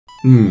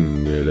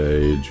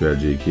G'day,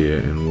 Tragic here,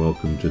 and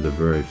welcome to the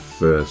very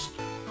first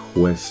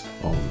quest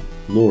of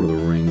Lord of the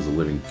Rings, the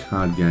living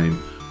card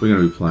game. We're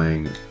going to be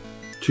playing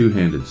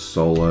two-handed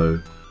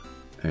solo,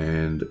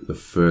 and the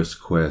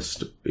first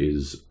quest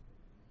is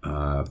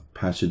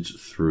Passage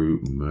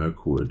through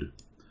Mirkwood.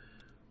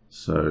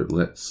 So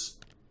let's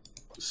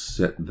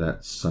set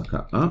that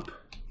sucker up.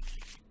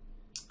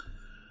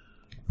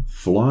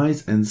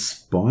 Flies and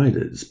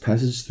spiders.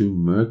 Passage through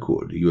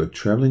Mirkwood. You are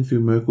travelling through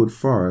Mirkwood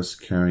Forest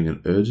carrying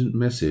an urgent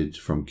message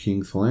from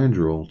King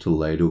Thlandril to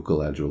Lady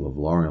Galadriel of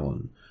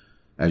Lorien.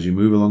 As you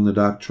move along the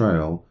dark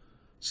trail,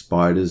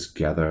 spiders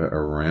gather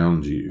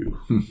around you.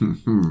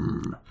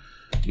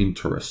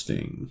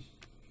 Interesting.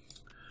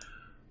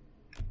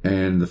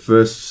 And the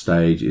first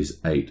stage is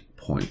 8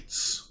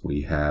 points.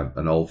 We have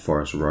an Old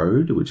Forest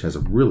Road, which has a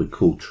really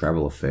cool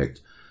travel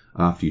effect.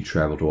 After you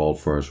travel to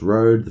Old Forest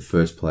Road, the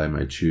first player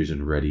may choose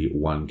and ready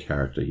one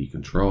character he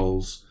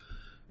controls.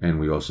 And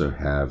we also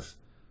have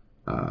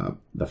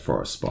the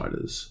forest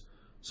spiders.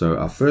 So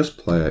our first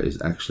player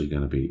is actually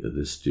going to be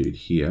this dude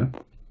here.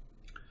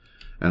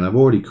 And I've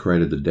already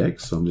created the deck,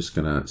 so I'm just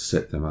going to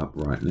set them up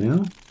right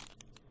now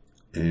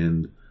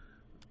and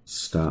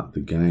start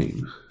the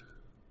game.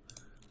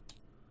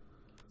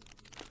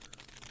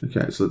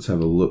 Okay, so let's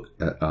have a look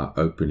at our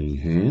opening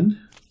hand.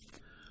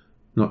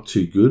 Not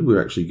too good.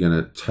 We're actually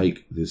going to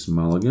take this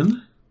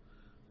mulligan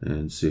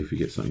and see if we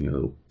get something a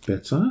little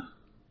better.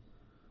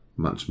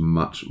 Much,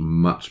 much,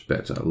 much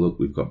better. Look,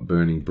 we've got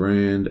Burning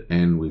Brand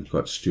and we've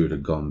got Steward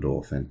of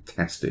Gondor.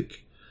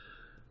 Fantastic.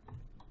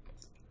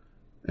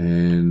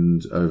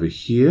 And over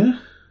here,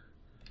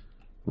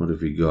 what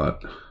have we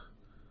got?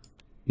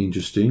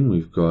 Interesting.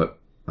 We've got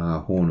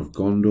Horn of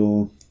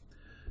Gondor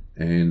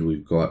and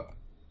we've got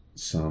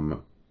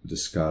some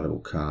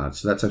discardable cards.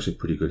 So that's actually a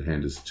pretty good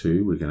hand as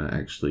two. We're going to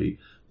actually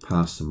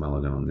pass the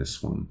mulligan on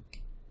this one.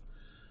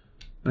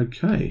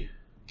 Okay.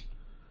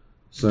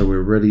 So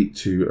we're ready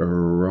to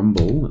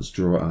rumble. Let's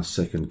draw our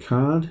second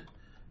card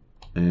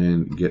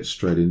and get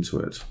straight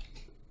into it.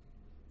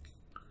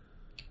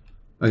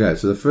 Okay,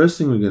 so the first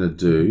thing we're going to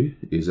do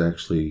is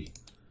actually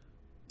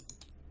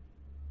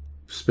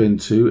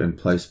spend 2 and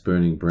place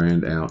Burning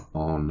Brand out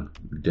on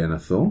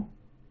Denethor.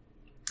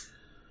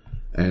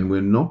 And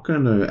we're not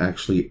going to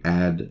actually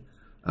add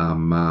our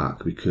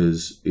mark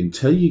because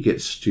until you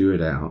get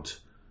Steward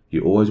out,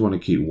 you always want to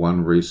keep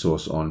one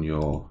resource on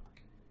your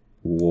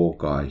war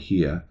guy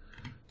here.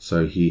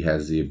 So he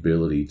has the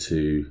ability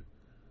to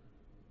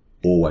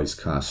always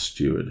cast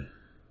Steward.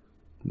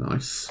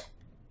 Nice.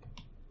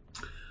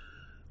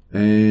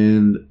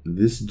 And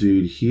this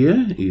dude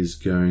here is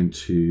going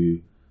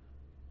to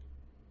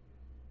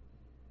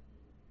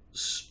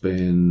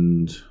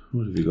spend...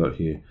 What have we got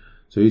here?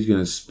 So he's going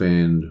to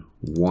spend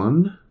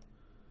 1,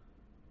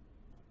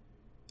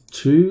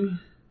 2,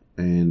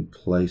 and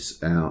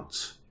place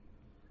out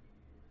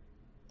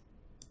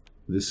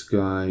this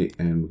guy,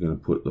 and we're going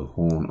to put the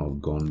Horn of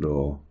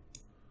Gondor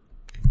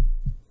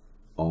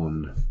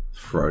on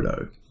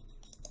Frodo.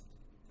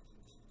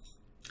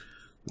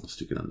 I'll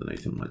stick it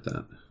underneath him like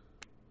that.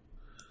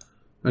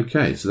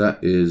 Okay, so that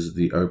is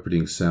the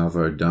opening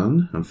salvo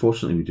done.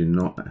 Unfortunately, we do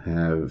not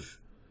have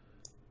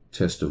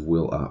Test of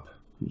Will up,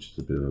 which is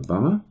a bit of a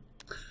bummer.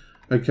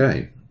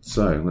 Okay,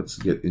 so let's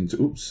get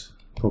into, oops,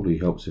 probably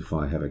helps if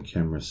I have a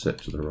camera set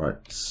to the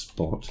right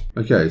spot.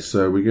 Okay,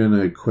 so we're going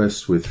to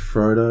quest with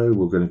Frodo,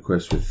 we're going to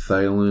quest with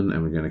Thalin,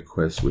 and we're going to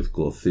quest with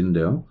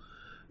Glorfindel.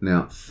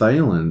 Now,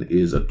 Thalin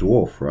is a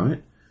dwarf,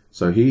 right?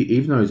 So he,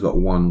 even though he's got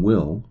 1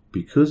 will,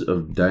 because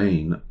of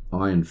Dane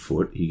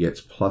Ironfoot, he gets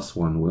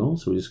 +1 will,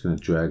 so we're just going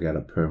to drag out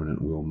a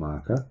permanent will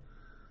marker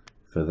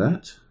for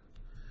that.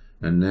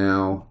 And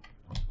now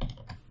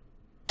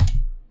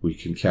we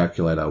can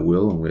calculate our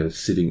will, and we're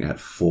sitting at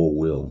 4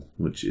 will,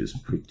 which is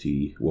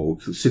pretty, well,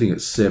 we're sitting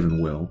at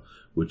 7 will,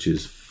 which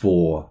is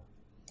 4+.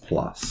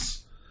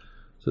 So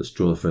let's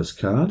draw the first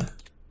card.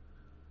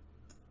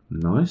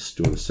 Nice.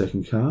 Draw the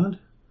second card.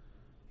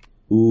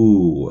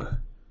 Ooh.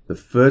 The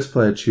first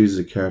player chooses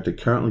a character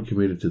currently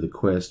committed to the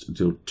quest,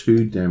 deal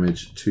 2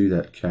 damage to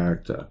that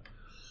character.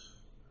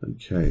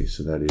 Okay,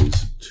 so that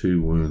is 2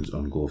 wounds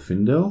on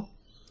Glorfindel.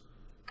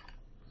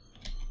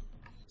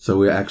 So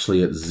we're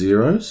actually at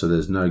 0, so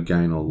there's no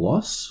gain or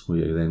loss.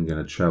 We are then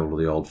going to travel to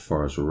the Old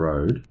Forest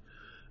Road.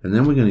 And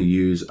then we're going to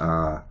use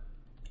our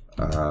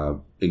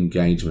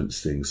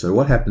engagements thing. So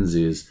what happens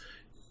is,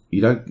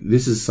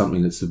 this is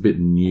something that's a bit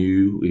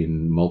new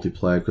in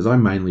multiplayer, because I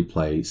mainly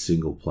play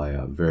single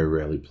player, very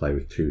rarely play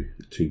with two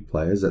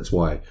players. That's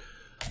why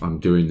I'm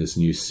doing this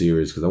new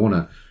series, because I want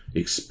to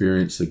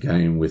experience the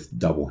game with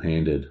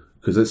double-handed,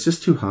 because it's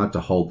just too hard to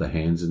hold the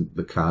hands and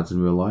the cards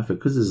in real life.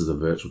 Because this is a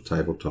virtual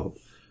tabletop,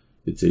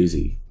 it's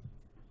easy.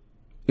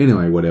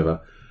 Anyway, whatever.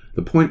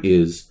 The point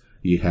is,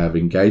 you have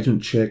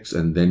engagement checks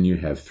and then you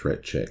have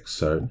threat checks.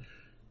 So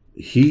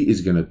he is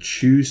going to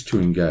choose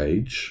to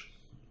engage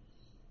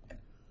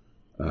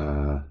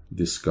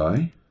this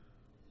guy.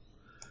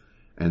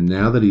 And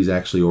now that he's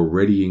actually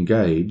already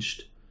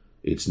engaged,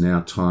 it's now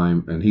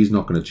time, and he's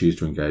not going to choose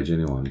to engage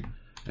anyone.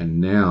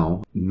 And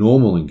now,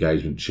 normal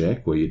engagement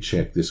check, where you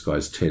check this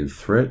guy's 10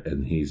 threat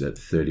and he's at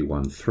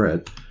 31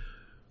 threat.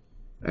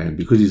 And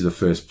because he's the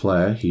first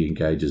player, he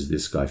engages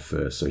this guy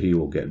first. So he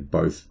will get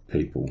both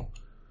people,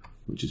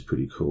 which is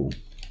pretty cool.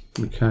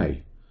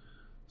 Okay,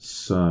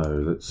 so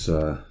let's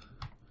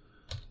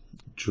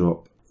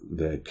drop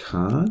their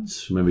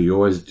cards. Remember, you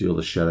always deal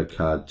the shadow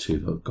card to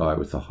the guy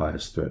with the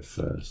highest threat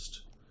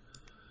first.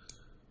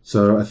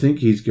 So I think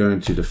he's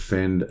going to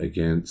defend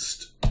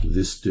against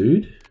this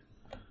dude.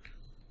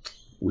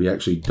 We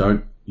actually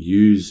don't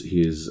use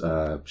his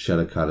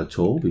shadow card at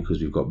all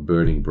because we've got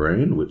Burning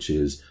Brand, which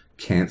is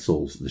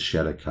cancels the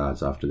shadow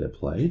cards after they're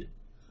played.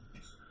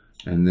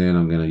 And then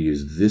I'm going to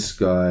use this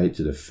guy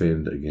to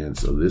defend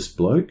against this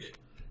bloke,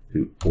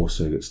 who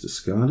also gets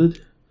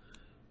discarded.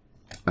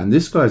 And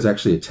this guy is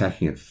actually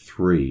attacking at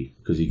 3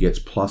 because he gets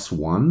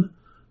 +1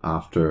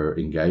 after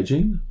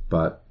engaging,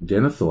 but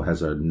Denethor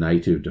has a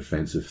native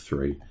defensive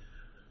 3.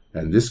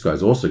 And this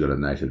guy's also got a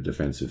native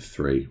defensive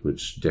 3,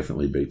 which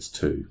definitely beats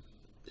 2.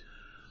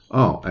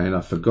 Oh, and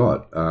I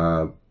forgot,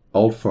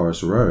 Old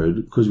Forest Road,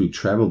 because we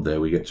travelled there,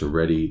 we get to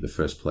ready the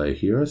first player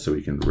hero, so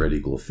we can ready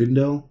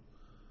Glorfindel.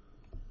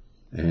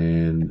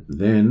 And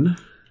then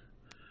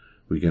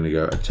we're going to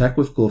go attack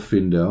with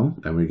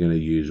Glorfindel, and we're going to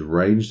use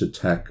ranged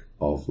attack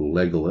of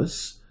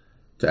Legolas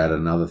to add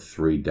another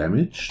 3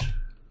 damage.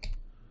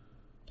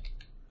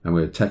 And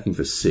we're attacking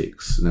for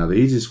 6. Now, the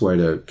easiest way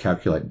to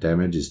calculate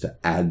damage is to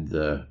add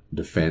the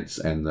defense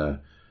and the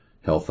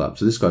health up.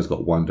 So this guy's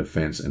got 1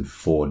 defense and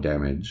 4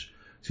 damage.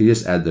 So you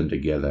just add them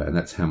together, and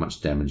that's how much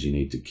damage you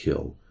need to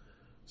kill.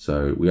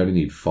 So we only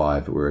need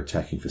 5, but we're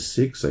attacking for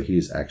 6, so he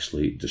is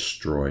actually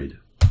destroyed.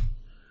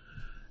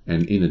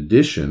 And in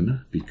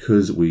addition,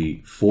 because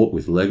we fought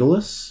with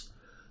Legolas,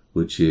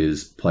 which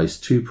is place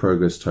 2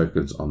 progress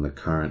tokens on the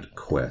current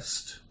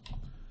quest.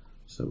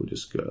 So we'll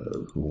just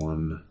go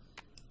 1,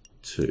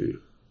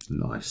 2,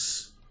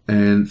 nice.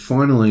 And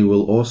finally,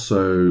 we'll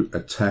also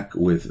attack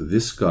with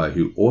this guy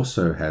who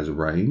also has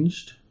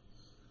ranged.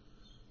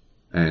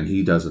 And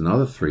he does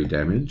another 3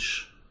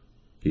 damage.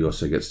 He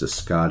also gets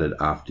discarded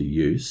after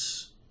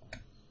use.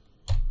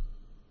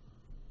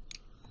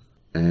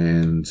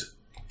 And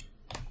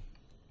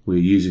we're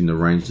using the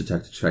ranged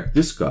attack to track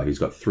this guy. He's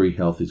got 3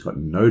 health, he's got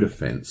no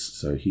defense,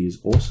 so he is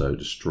also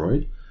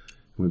destroyed.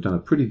 And we've done a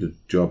pretty good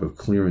job of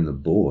clearing the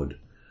board.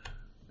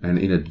 And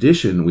in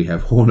addition, we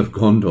have Horn of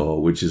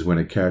Gondor, which is when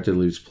a character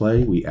leaves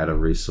play, we add a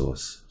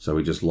resource. So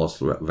we just lost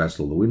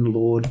Vassal of the Wind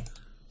Lord,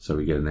 so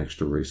we get an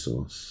extra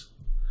resource.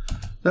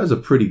 That was a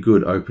pretty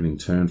good opening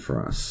turn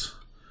for us.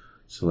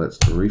 So let's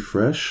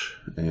refresh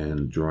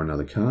and draw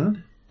another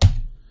card.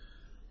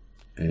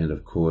 And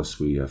of course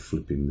we are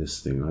flipping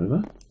this thing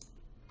over.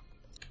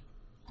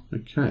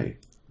 Okay,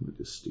 let me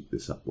just stick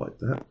this up like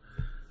that.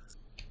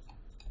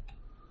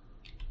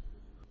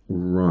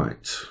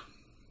 Right.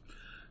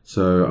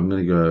 So I'm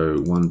going to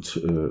go 1,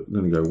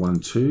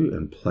 2,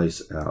 and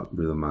place out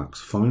Rithermark's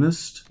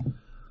Finest.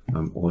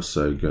 I'm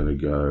also going to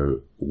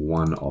go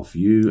 1 off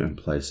you and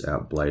place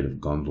out Blade of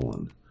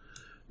Gondolin.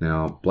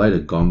 Now, Blade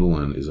of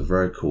Gondolin is a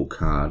very cool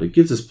card. It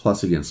gives us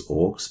plus against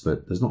orcs,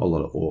 but there's not a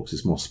lot of orcs.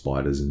 There's more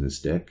spiders in this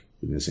deck,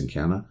 in this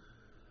encounter.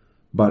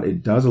 But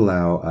it does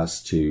allow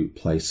us to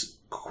place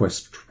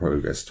quest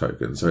progress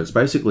tokens. So it's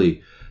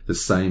basically the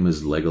same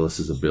as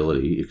Legolas's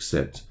ability,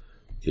 except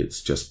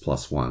it's just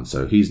 +1.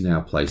 So he's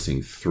now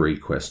placing 3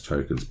 quest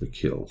tokens per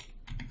kill.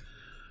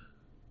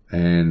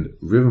 And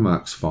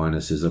Rithermark's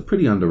Finest is a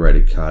pretty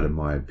underrated card in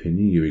my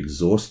opinion. You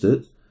exhaust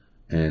it,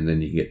 and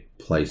then you get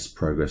place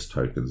progress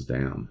tokens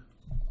down,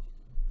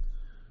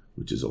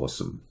 which is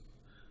awesome.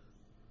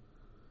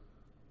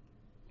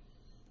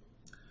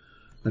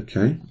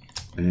 Okay,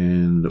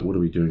 and what are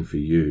we doing for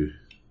you?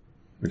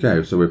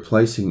 Okay, so we're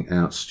placing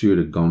out Steward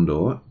of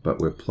Gondor, but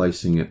we're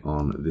placing it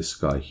on this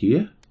guy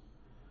here.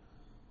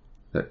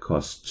 That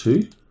costs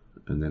 2,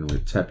 and then we're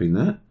tapping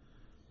that,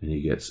 and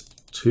he gets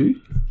 2.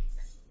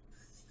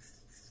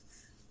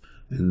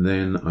 And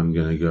then I'm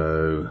going to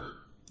go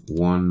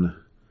 1,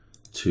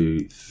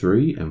 2,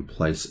 3 and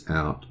place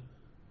out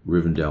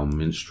Rivendell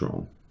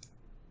Minstrel.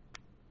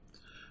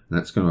 And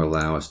that's going to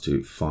allow us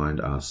to find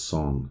our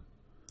song.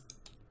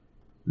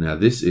 Now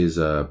this is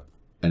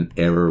an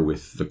error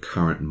with the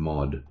current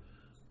mod.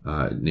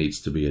 It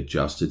needs to be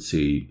adjusted.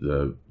 See,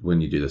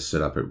 when you do the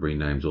setup, it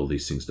renames all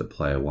these things to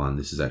player 1.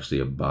 This is actually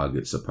a bug.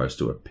 It's supposed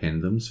to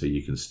append them so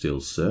you can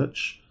still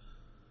search.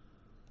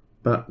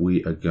 But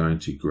we are going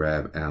to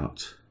grab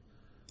out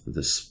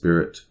the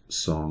Spirit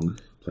Song,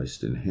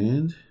 placed in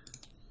hand.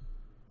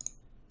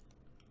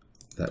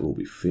 That will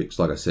be fixed.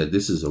 Like I said,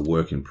 this is a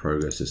work in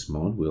progress, this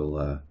mod.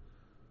 We'll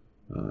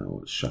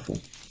shuffle.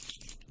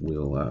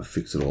 We'll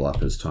fix it all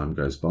up as time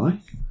goes by.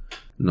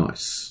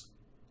 Nice.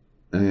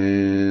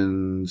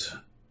 And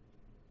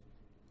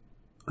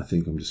I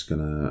think I'm just going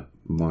to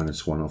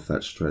 -1 off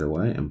that straight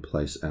away and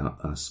place out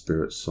our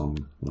Spirit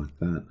Song like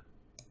that.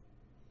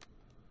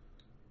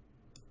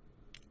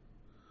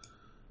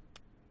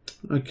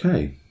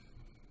 Okay.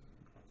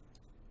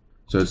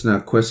 So it's now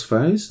quest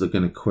phase. They're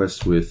going to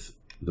quest with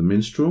the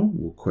Minstrel,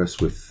 we'll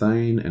quest with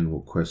Thane, and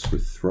we'll quest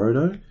with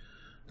Frodo.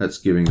 That's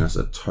giving us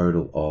a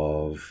total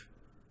of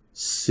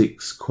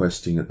 6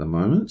 questing at the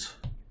moment.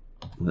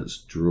 Let's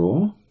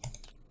draw.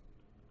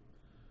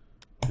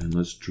 And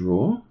let's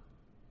draw.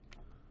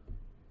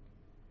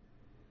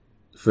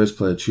 The first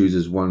player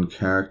chooses one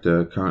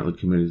character currently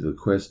committed to the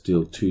quest.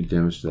 Deal 2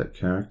 damage to that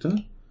character.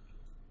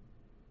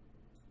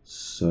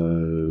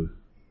 So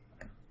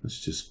let's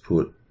just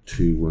put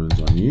 2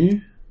 wounds on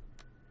you.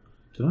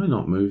 Did I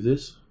not move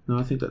this? No,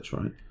 I think that's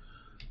right.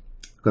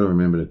 I've got to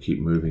remember to keep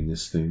moving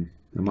this thing.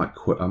 I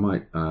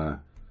might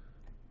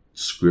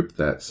script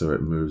that so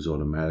it moves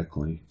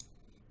automatically.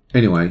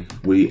 Anyway,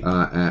 we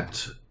are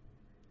at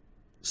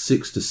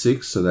 6 to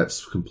 6, so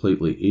that's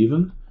completely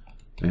even.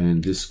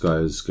 And this guy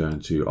is going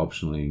to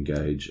optionally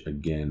engage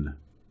again.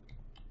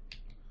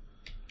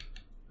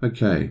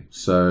 Okay,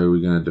 so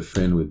we're going to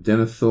defend with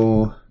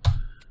Denethor.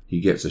 He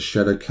gets a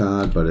shadow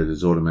card, but it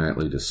is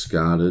automatically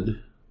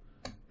discarded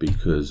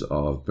because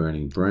of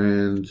Burning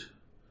Brand.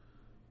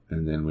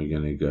 And then we're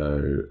going to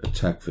go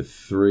attack for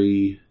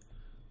 3.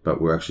 But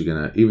we're actually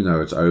going to, even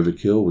though it's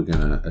overkill, we're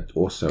going to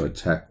also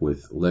attack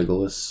with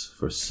Legolas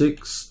for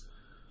 6.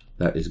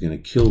 That is going to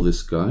kill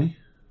this guy.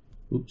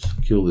 Oops,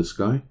 kill this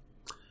guy.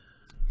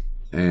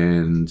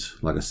 And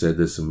like I said,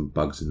 there's some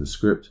bugs in the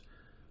script.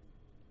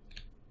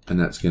 And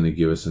that's going to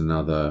give us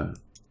another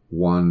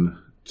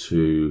 1,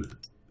 2,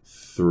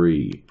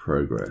 3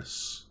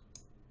 progress.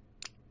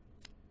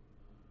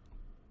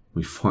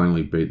 We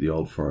finally beat the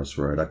Old Forest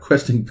Road. Our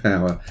questing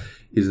power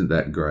isn't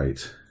that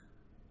great.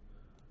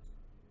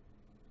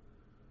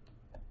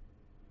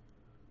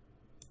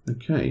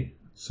 Okay,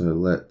 so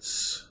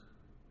let's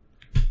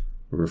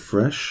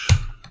refresh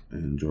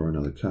and draw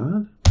another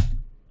card.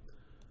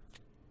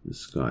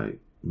 This guy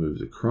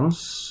moves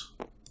across.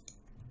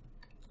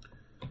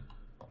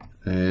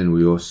 And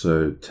we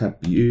also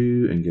tap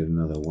you and get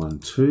another 1,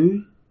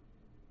 2.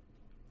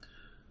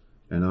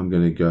 And I'm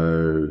going to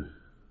go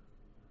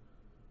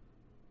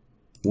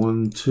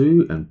 1,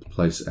 2 and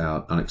place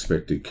out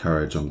Unexpected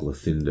Courage on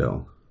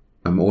Glithindel.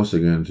 I'm also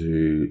going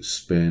to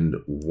spend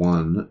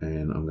 1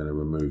 and I'm going to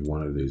remove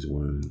 1 of these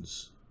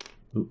wounds.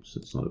 Oops,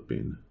 that's not a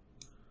bin.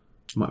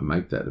 I might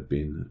make that a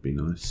bin, that'd be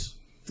nice.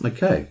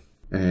 Okay,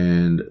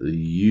 and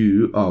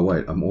you, oh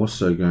wait, I'm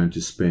also going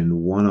to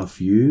spend 1 off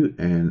you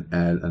and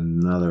add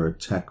another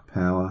attack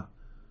power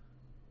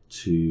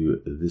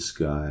to this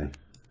guy.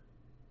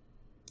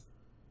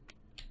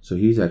 So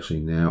he's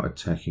actually now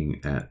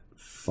attacking at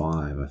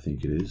 5, I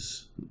think it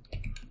is.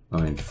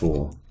 I mean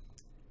 4.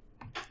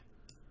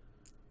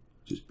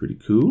 Which is pretty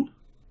cool.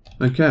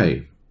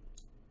 Okay.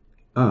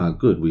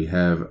 Good. We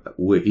have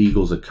where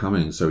eagles are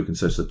coming, so we can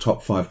search the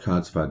top 5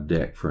 cards of our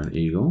deck for an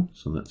eagle.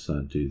 So let's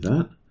do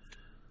that.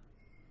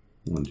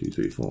 1, 2,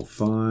 3, 4,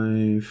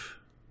 5.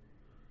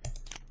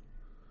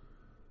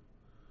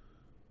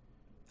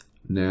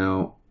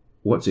 Now,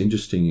 what's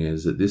interesting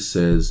is that this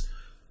says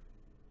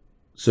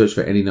search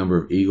for any number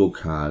of eagle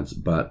cards,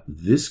 but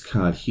this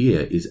card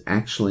here is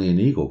actually an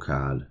eagle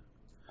card.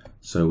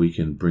 So we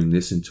can bring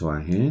this into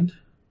our hand.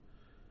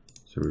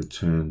 So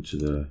return to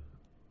the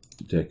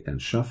deck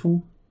and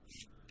shuffle.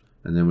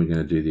 And then we're going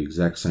to do the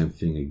exact same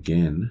thing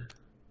again.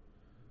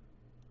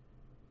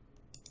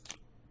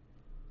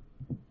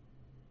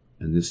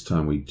 And this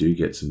time we do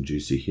get some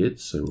juicy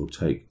hits, so we'll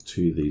take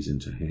 2 of these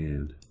into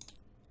hand.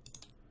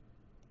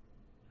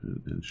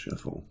 And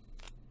shuffle.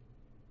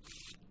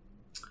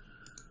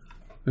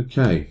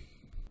 Okay,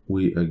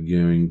 we are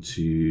going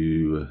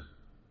to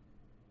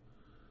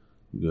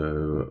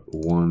go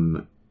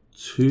 1,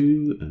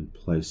 2 and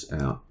place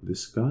out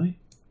this guy.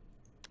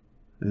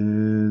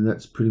 And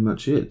that's pretty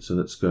much it. So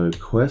let's go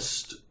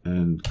quest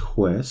and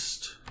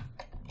quest.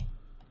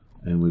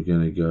 And we're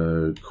going to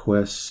go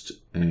quest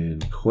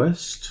and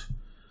quest,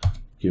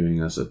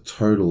 giving us a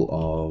total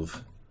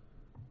of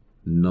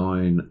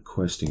 9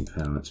 questing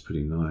power. That's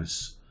pretty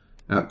nice.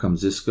 Out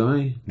comes this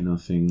guy,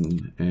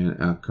 nothing, and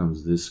out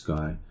comes this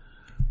guy.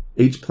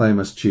 Each player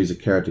must choose a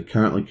character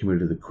currently committed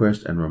to the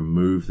quest and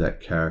remove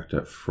that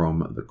character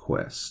from the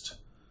quest.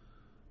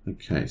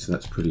 Okay, so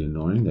that's pretty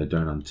annoying. They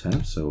don't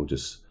untap, so we'll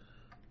just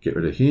get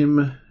rid of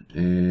him,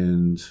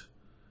 and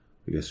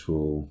I guess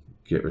we'll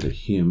get rid of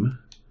him.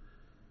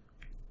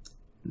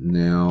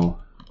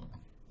 Now,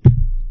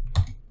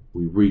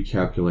 we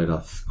recalculate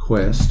our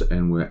quest,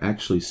 and we're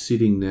actually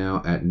sitting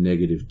now at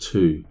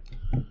 -2,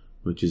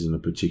 which isn't a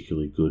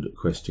particularly good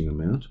questing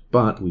amount.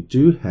 But we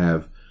do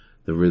have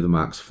the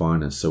Rhythmark's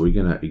Finest, so we're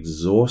going to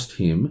exhaust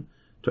him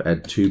to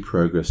add 2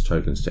 progress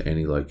tokens to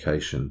any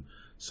location.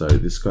 So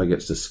this guy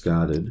gets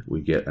discarded.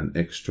 We get an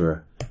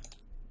extra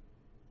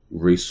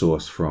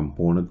resource from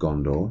Horn of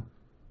Gondor.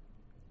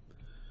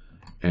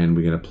 And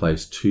we're going to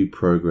place 2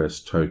 progress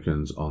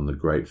tokens on the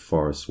Great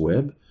Forest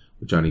Web,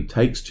 which only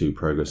takes 2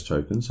 progress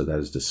tokens, so that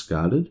is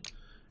discarded.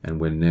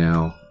 And we're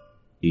now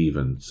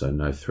even, so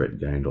no threat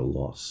gained or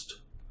lost.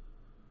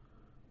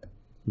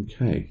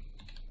 Okay,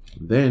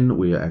 then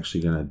we are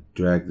actually going to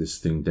drag this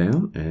thing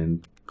down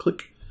and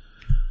click.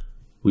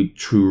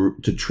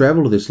 to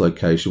travel to this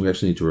location, we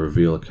actually need to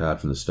reveal a card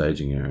from the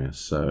staging area.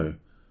 So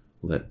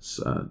let's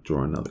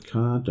draw another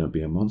card. Don't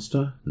be a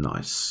monster.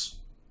 Nice.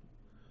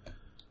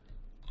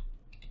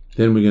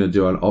 Then we're going to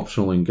do our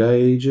optional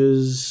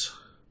engages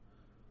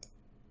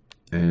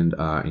and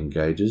our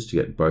engages to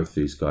get both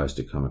these guys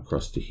to come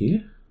across to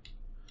here.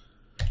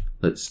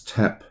 Let's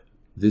tap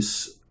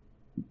this,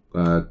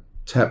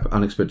 tap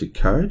Unexpected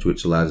Courage,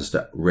 which allows us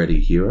to ready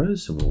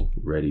heroes, and we'll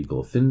ready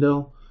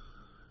Glorfindel.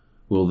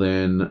 We'll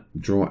then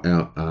draw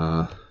out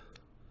our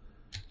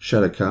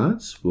shadow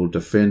cards. We'll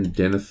defend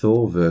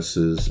Denethor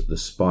versus the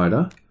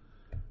Spider.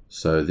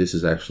 So this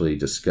is actually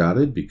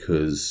discarded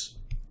because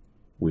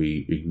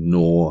we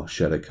ignore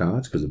shadow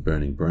cards because of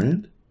Burning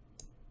Brand.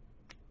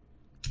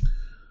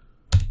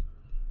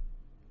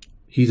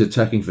 He's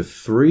attacking for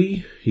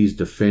 3. He's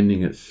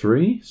defending at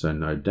 3, so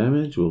no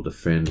damage. We'll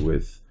defend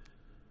with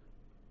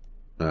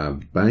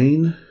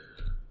Bane.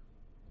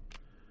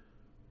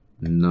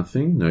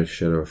 Nothing, no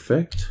shadow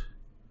effect.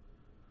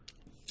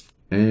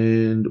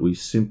 And we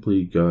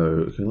simply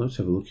go, okay, let's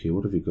have a look here.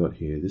 What have we got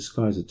here? This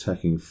guy's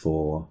attacking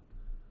for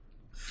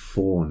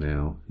 4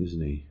 now,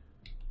 isn't he?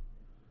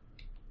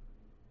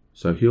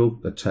 So he'll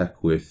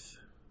attack with,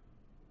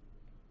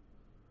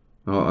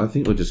 oh, I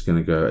think we're just going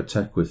to go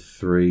attack with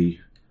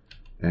 3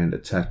 and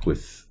attack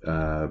with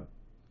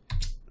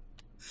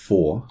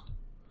 4.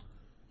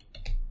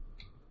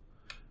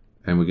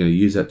 And we're going to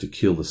use that to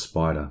kill the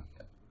spider.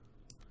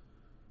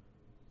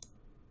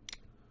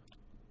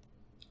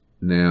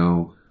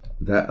 Now,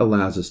 that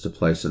allows us to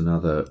place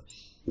another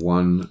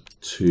 1,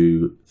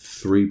 2,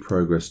 3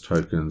 progress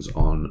tokens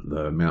on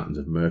the Mountains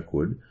of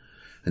Mirkwood.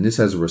 And this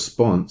has a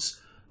response.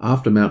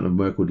 After Mountain of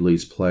Mirkwood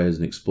leaves players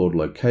an explored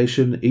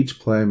location, each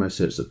player may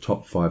search the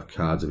top 5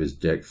 cards of his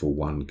deck for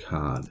 1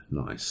 card.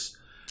 Nice.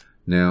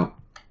 Now,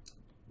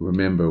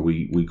 remember,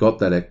 we got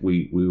that,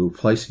 we were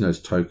placing those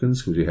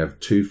tokens because we have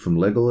 2 from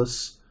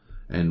Legolas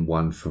and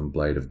 1 from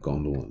Blade of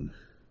Gondolin.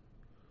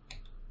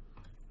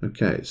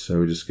 Okay,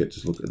 so we just get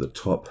to look at the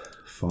top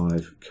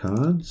 5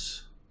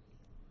 cards.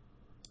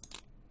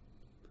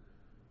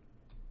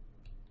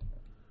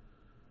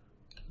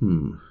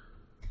 What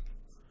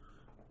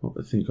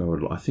I think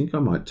I think I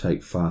might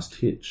take Fast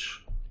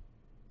Hitch.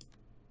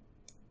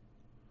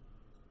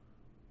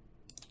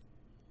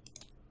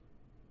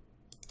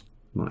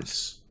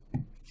 Nice.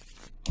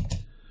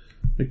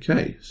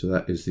 Okay, so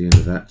that is the end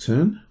of that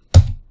turn.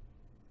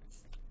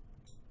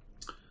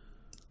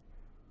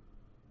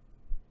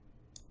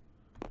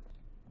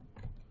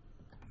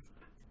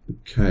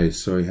 Okay,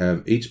 so we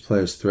have each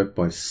player's threat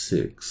by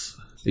 6.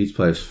 Each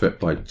player's threat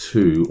by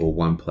 2, or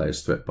 1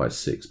 player's threat by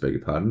 6, beg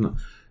your pardon.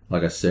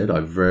 Like I said,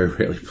 I very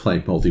rarely play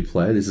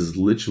multiplayer. This is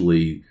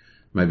literally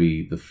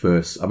maybe the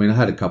first, I mean, I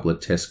had a couple of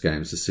test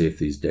games to see if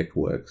these deck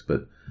works,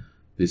 but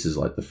this is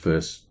like the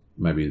first,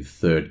 maybe the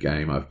 3rd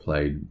game I've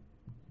played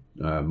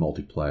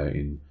multiplayer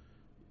in,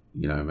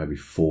 you know, maybe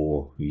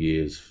 4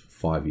 years,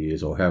 5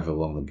 years, or however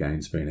long the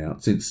game's been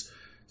out, since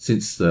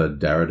the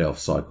Daredelf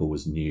cycle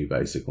was new,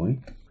 basically.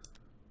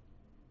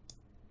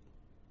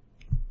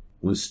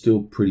 We're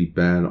still pretty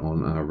bad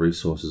on our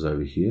resources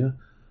over here.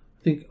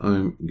 I think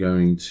I'm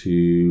going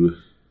to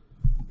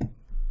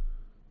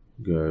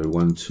go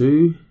 1,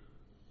 2,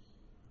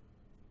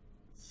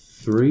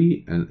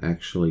 3 and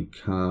actually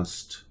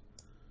cast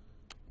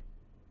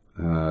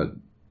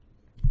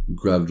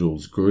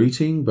Gravdrill's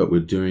Greeting, but we're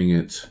doing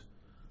it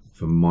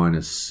for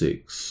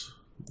 -6.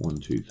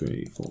 1, 2,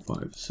 3, 4,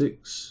 5,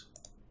 6.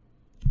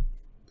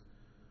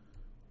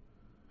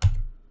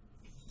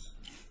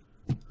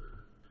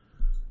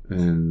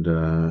 And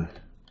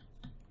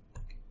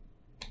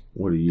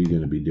what are you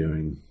going to be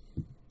doing?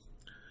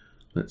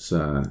 Let's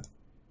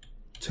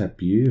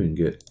tap you and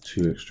get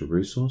 2 extra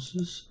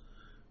resources.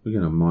 We're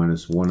going to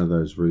 -1 of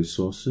those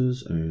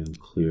resources and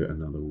clear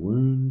another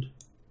wound.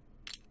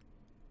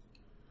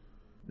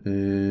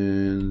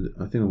 And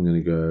I think I'm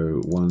going to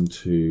go 1,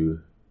 2,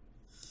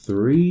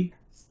 3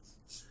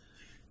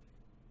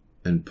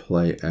 and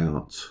play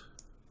out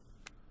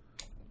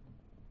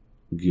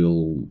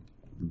Gildor.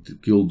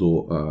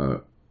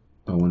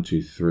 1,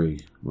 2, 3.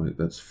 Wait,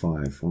 that's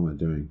 5. What am I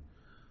doing?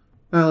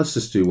 Let's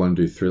just do 1,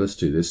 2, 3. Let's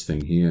do this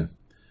thing here.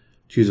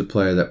 Choose a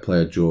player. That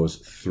player draws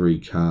 3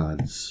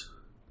 cards.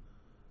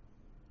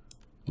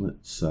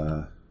 Let's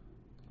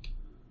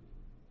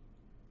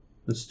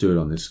do it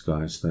on this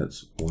guy. So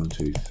that's 1,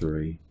 2,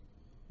 3.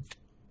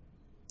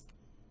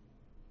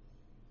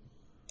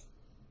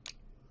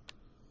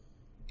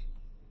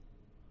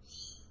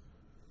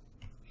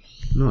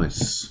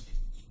 Nice.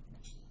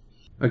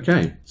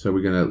 Okay, so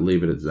we're going to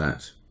leave it at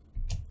that.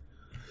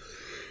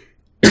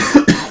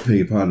 Beg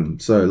your pardon.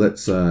 So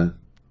let's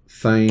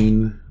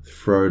Thane,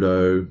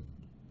 Frodo,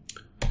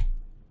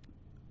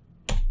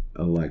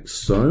 like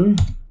so.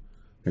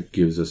 That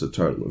gives us a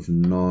total of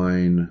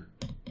 9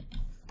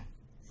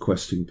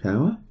 questing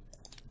power.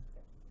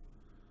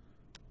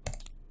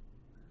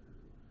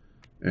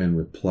 And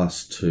we're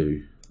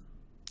 +2.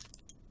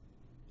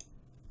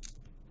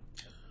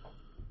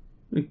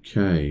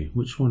 Okay,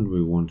 which one do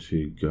we want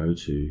to go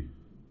to?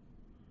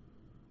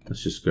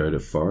 Let's just go to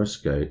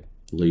Forest Gate.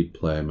 Lead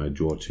player may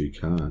draw 2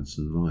 cards.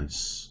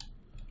 Nice.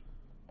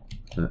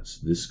 That's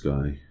this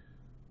guy.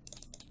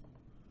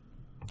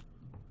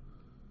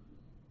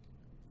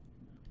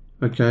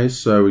 Okay,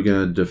 so we're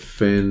going to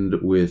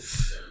defend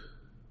with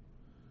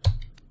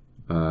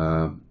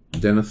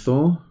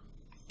Denethor.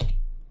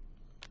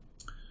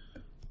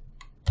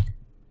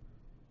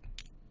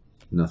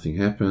 Nothing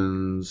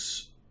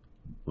happens.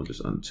 We'll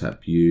just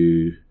untap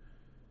you.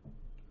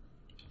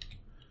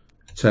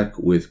 Attack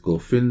with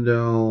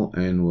Glorfindel,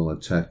 and we'll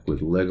attack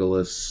with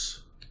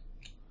Legolas.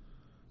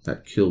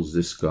 That kills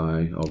this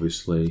guy,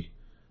 obviously,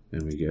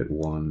 and we get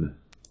 1,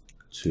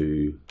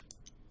 2,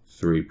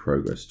 3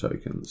 progress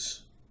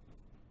tokens.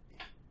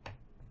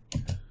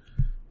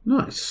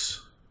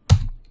 Nice.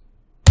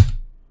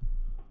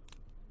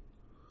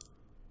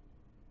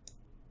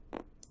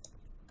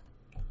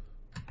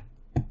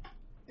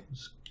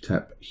 Let's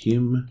tap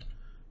him,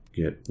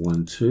 get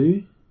 1,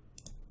 2.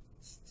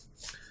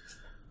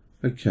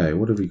 Okay,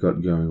 what have we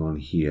got going on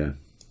here?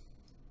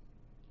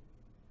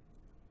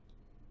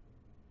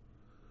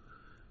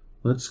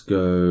 Let's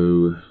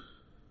go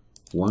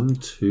 1,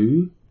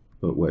 2.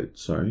 But wait,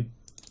 sorry.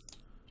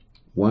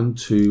 1,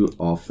 2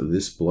 off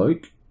this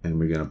bloke, and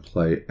we're going to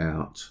play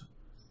out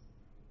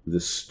the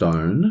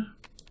stone.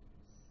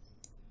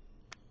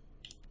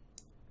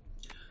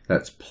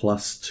 That's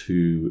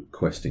 +2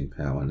 questing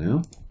power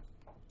now.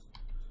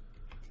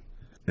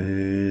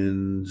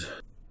 And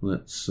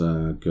let's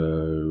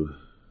go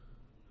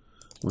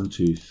 1,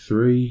 2,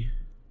 3.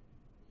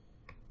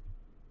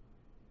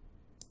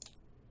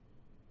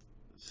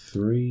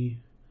 3.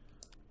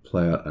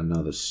 Play out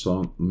another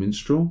song,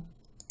 minstrel.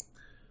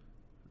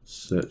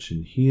 Search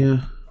in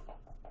here.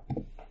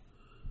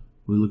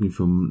 We're looking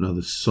for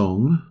another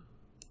song.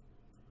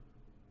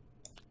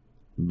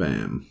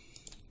 Bam.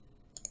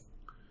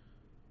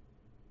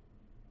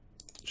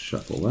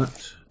 Shuffle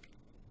that.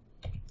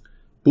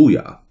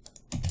 Booyah.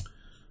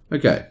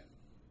 Okay.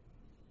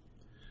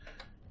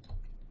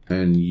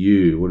 And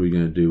you, what are we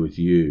going to do with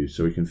you?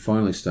 So we can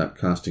finally start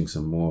casting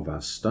some more of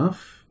our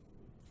stuff.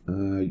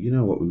 You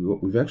know what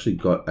we've actually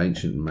got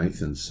Ancient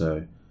Mathan,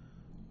 so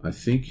I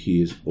think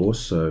he is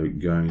also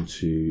going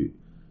to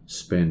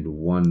spend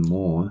 1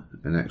 more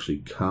and actually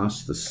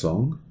cast the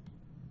song.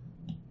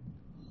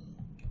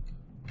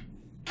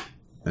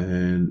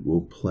 And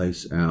we'll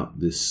place out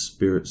this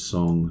spirit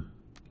song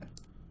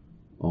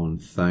on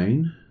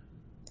Thane.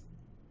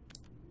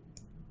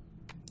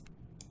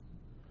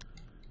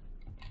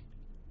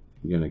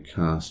 We're going to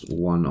cast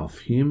 1 off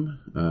him.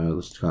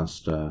 Let's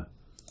cast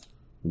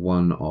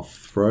 1 off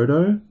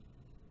Frodo.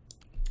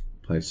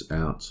 Place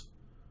out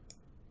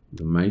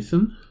the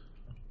Mathan.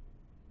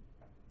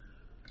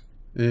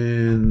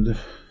 And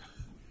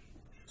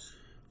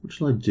what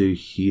shall I do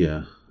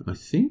here? I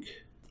think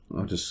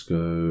I'll just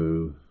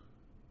go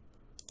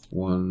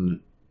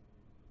 1.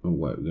 Oh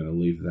wait, we're going to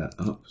leave that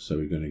up. So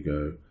we're going to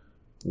go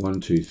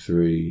 1, 2,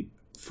 3,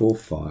 4,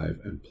 5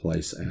 and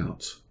place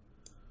out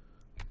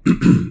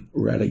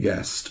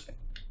Radagast.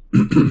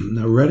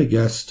 Now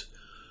Radagast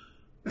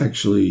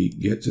actually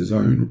gets his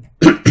own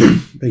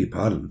beg your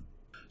pardon.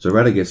 So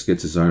Radagast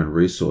gets his own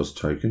resource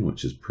token,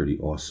 which is pretty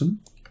awesome.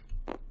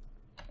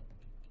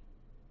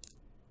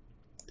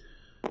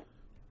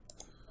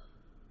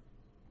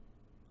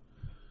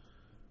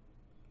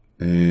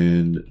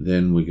 And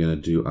then we're going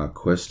to do our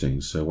questing.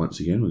 So once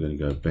again, we're going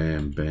to go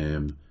bam,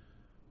 bam.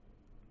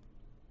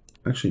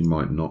 Actually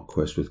might not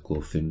quest with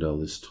Glorfindel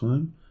this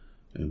time.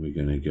 And we're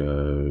going to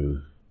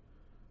go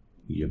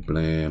you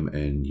blam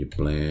and you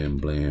blam,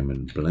 blam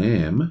and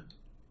blam.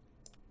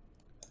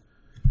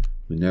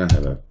 We now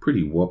have a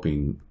pretty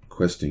whopping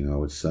questing, I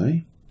would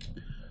say.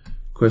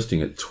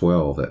 Questing at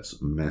 12, that's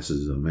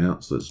massive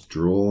amounts. Let's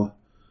draw.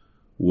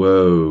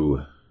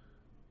 Whoa.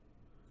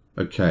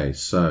 Okay,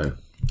 so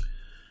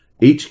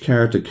each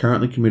character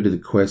currently committed to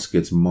the quest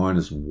gets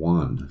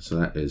 -1. So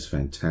that is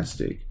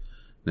fantastic.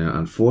 Now,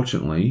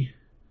 unfortunately,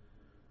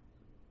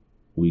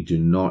 we do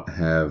not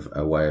have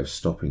a way of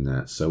stopping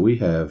that. So we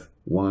have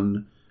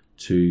 1,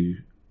 2,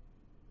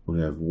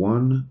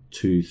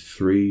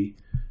 3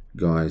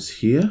 guys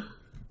here.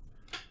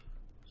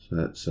 So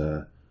that's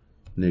 -1,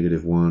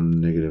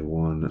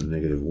 -1,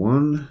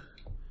 -1.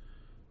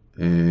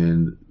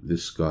 And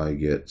this guy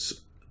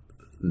gets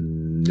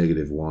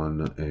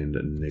 -1 and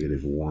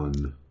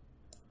 -1.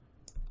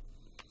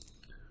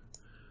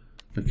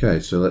 Okay,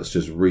 so let's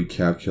just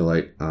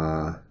recalculate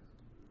our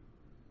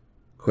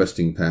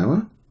questing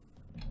power.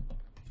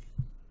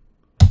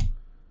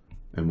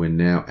 And we're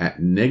now at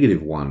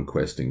 -1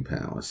 questing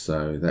power,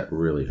 so that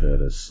really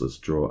hurt us. Let's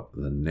draw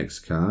the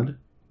next card.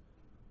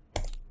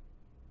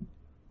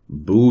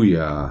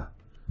 Booyah!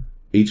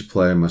 Each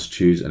player must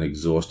choose and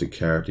exhaust a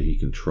character he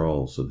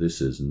controls, so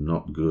this is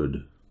not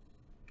good.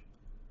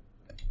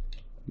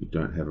 We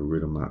don't have a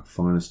Riddlemark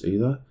Finest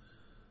either.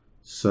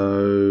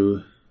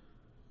 So,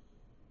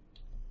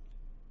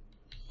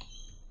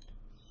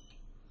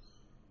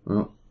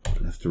 well,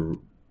 I have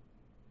to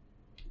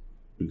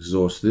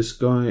exhaust this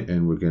guy,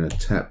 and we're going to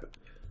tap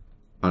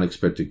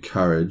Unexpected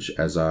Courage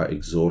as our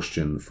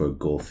exhaustion for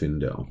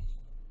Gorfindel.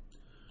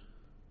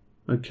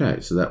 Okay,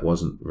 so that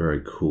wasn't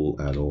very cool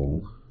at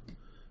all.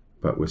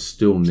 But we're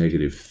still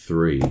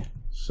 -3.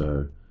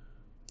 So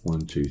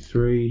 1, 2,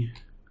 3.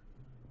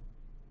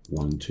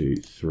 1, 2,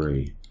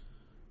 3.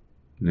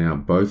 Now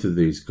both of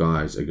these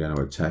guys are going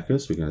to attack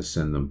us. We're going to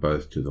send them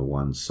both to the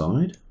one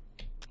side.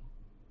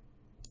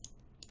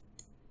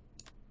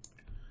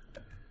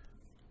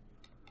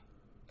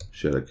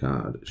 Shed a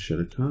card, shed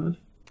a card.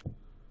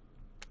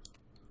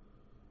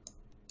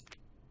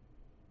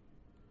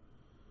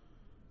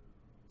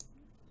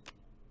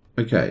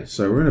 Okay,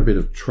 so we're in a bit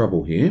of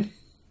trouble here.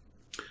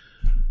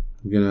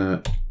 I'm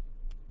going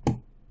to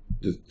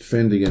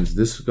defend against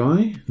this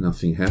guy.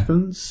 Nothing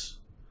happens.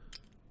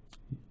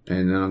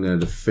 And then I'm going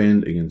to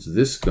defend against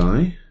this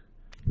guy.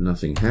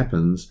 Nothing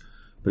happens.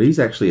 But he's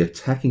actually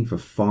attacking for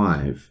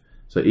 5.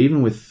 So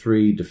even with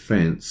 3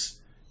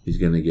 defense, he's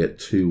going to get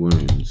 2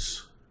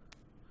 wounds.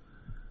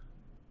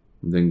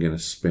 I'm then going to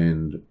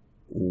spend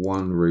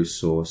 1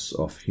 resource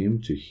off him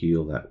to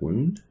heal that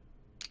wound.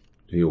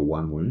 To heal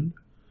 1 wound.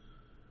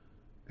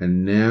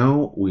 And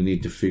now we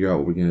need to figure out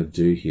what we're going to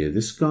do here.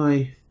 This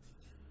guy,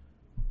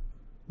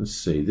 let's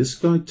see, this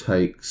guy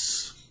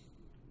takes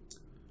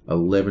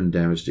 11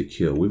 damage to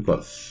kill. We've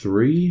got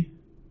 3.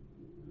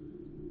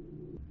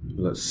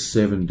 We've got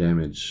 7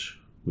 damage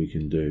we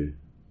can do.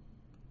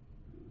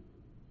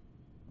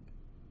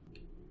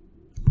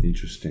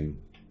 Interesting.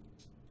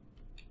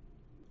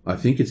 I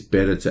think it's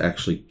better to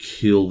actually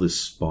kill this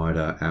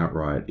spider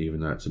outright, even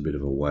though it's a bit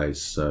of a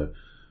waste. So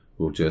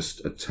we'll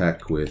just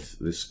attack with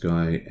this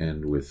guy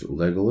and with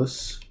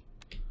Legolas.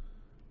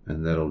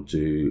 And that'll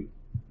do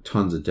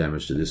tons of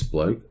damage to this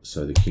bloke.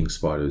 So the king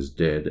spider is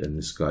dead and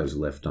this guy's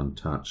left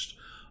untouched.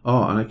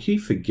 Oh, and I keep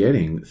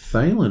forgetting,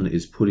 Thalen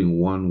is putting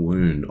 1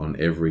 wound on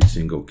every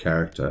single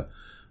character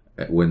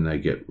when they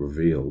get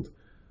revealed.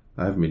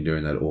 I haven't been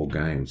doing that all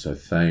game. So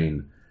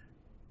Thane,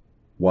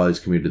 while he's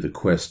committed to the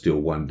quest, deal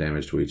 1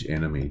 damage to each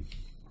enemy.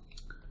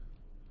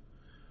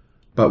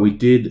 But we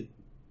did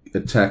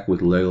attack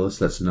with Legolas.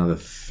 That's another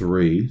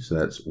 3. So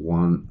that's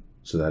 1.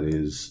 So that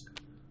is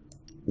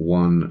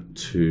 1,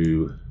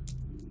 2,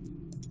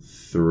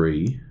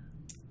 3.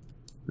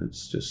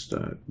 Let's just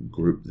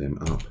group them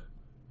up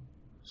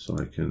so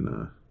I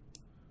can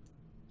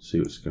see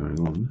what's going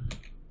on.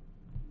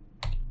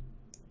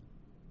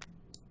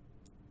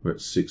 We're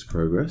at 6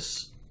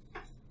 progress.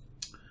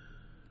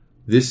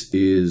 This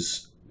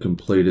is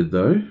completed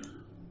though.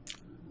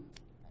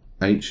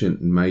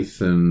 Ancient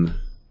Mathan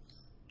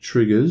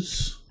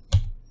triggers,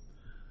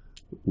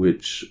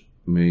 which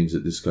means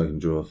that this guy can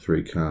draw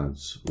 3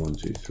 cards. 1,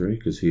 2, 3,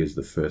 because he is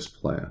the first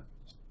player.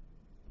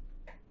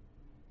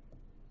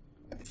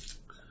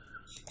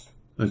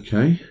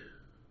 Okay.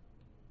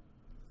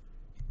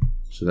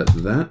 So that's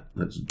that.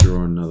 Let's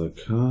draw another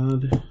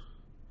card.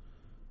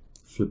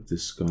 Flip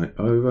this guy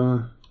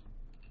over.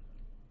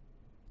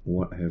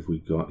 What have we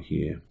got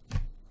here?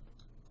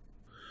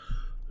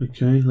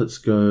 Okay, let's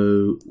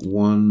go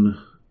 1,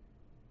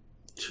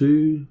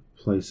 2,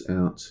 place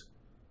out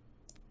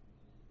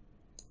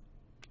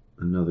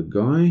another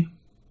guy.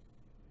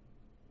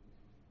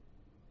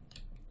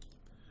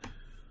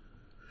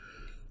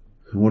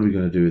 And what are we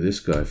going to do with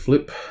this guy?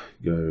 Flip,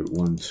 go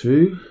 1,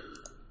 2.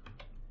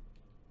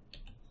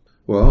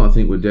 Well, I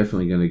think we're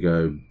definitely going to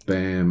go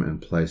bam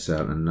and place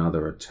out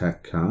another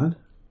attack card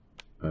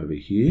over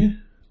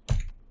here.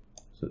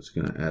 So it's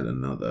going to add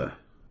another.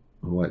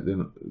 Oh wait, they're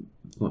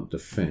not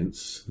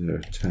defense, they're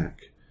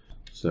attack.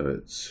 So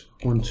it's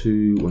 1,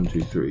 2, 1,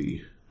 2,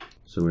 3.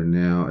 So we're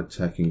now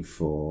attacking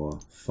for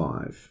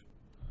 5.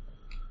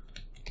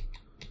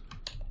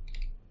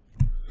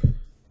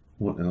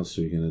 What else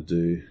are we going to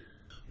do?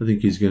 I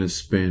think he's going to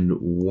spend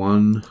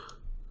 1,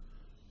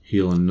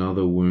 heal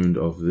another wound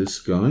of this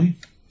guy.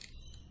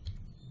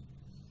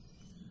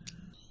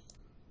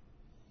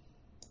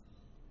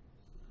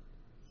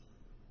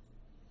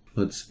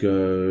 Let's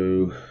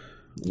go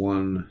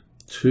 1,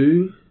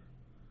 2,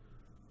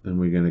 and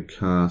we're going to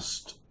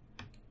cast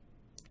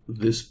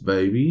this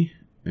baby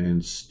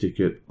and stick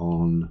it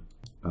on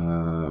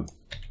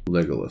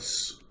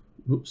Legolas.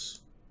 Oops.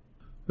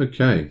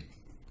 Okay.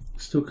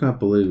 Still can't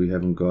believe we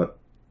haven't got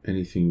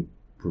anything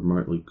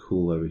remotely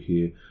cool over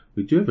here.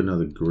 We do have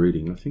another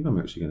greeting. I think I'm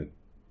actually going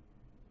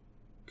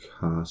to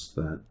cast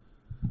that.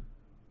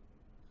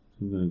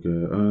 I'm going to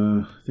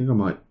go, I think I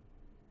might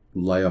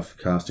lay off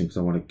casting because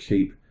I want to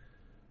keep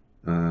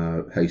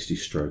Hasty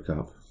Stroke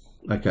up.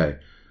 Okay,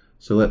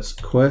 so let's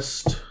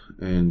quest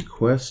and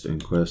quest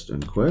and quest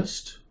and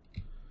quest.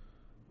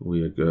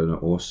 We are going to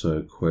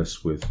also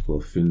quest with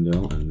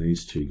Glorfindel and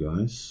these 2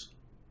 guys.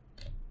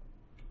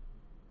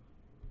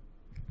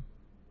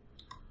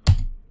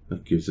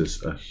 That gives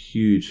us a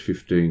huge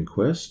 15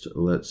 quest.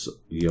 Let's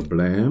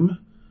yablam.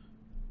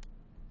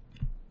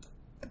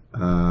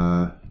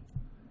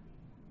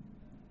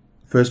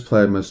 First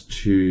player must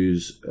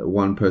choose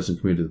 1 person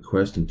committed to the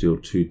quest and deal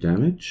 2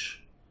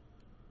 damage.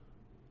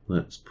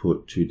 Let's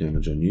put 2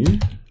 damage on you.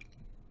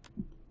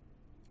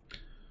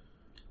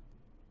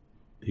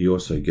 He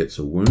also gets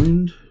a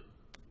wound.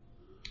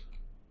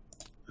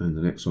 And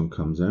the next one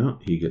comes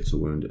out, he gets a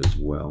wound as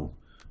well.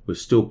 We're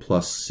still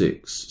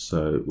 +6,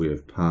 so we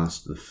have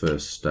passed the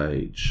first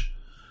stage.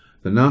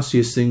 The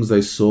nastiest things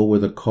they saw were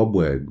the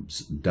cobwebs,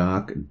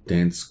 dark,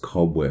 dense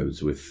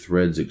cobwebs with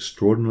threads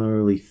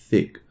extraordinarily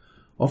thick,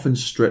 often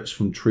stretched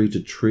from tree to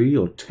tree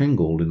or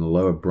tangled in the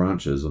lower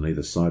branches on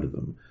either side of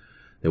them.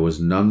 There was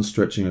none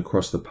stretching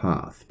across the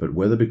path, but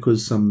whether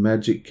because some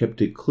magic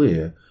kept it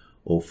clear,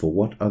 or for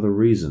what other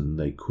reason,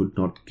 they could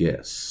not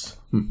guess.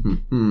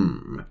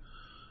 And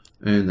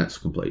that's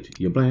complete.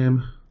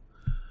 Yablam.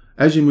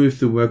 As you move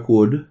through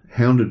Mirkwood,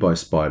 hounded by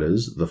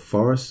spiders, the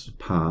forest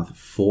path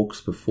forks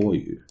before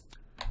you.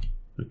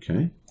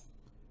 Okay.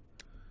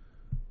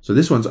 So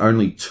this one's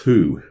only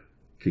 2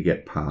 to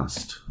get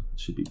past.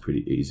 Should be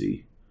pretty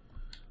easy.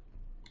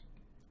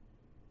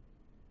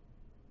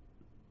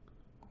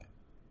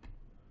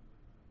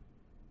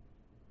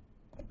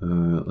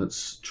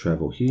 Let's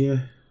travel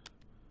here.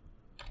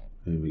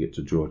 And we get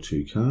to draw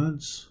 2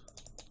 cards.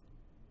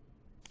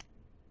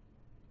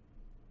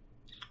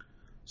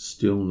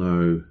 Still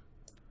no...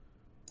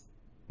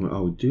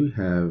 Well, we do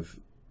have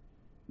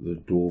the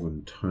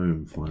Dwarven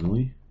Tome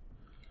finally.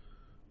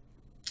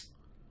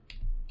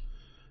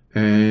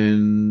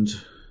 And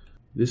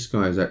this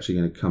guy is actually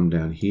going to come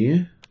down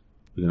here.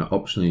 We're going to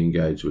optionally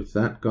engage with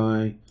that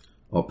guy,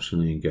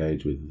 optionally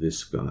engage with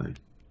this guy.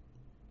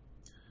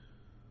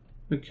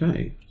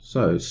 Okay,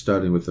 so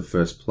starting with the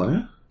first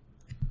player,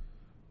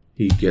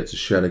 he gets a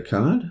shadow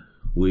card.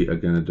 We are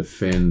going to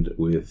defend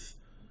with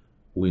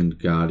Wind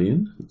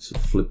Guardian. Let's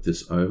flip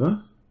this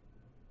over.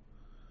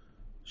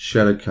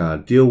 Shadow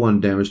card. Deal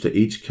 1 damage to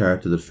each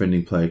character the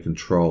defending player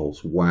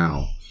controls.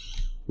 Wow.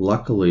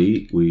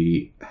 Luckily,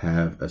 we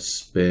have a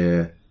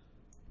spare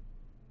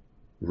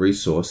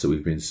resource that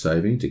we've been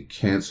saving to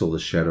cancel the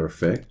shadow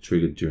effect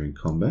triggered during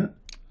combat.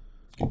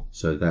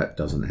 So that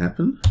doesn't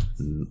happen.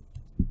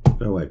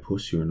 Go away,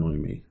 puss, you're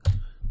annoying me.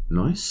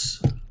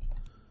 Nice.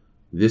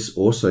 This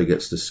also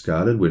gets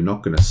discarded. We're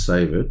not going to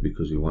save it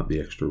because we want the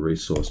extra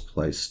resource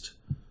placed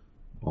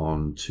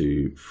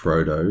onto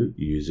Frodo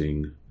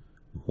using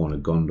Horn of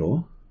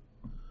Gondor.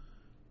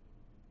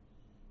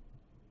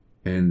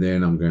 And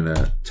then I'm going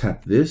to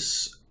tap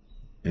this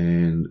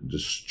and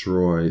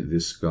destroy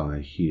this guy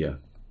here.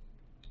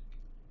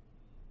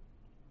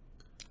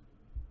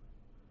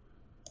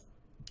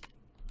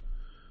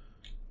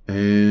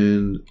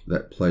 And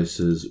that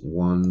places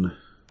 1,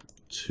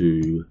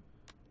 2,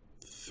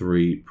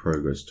 3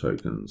 progress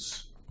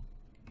tokens.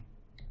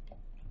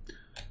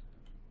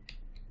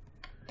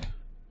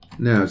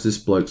 Now it's this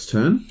bloke's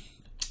turn.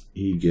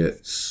 He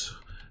gets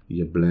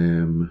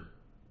Yablam.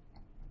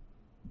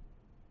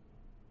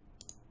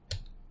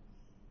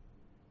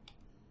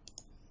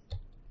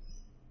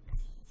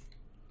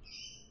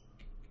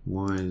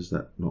 Why is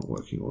that not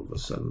working all of a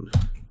sudden?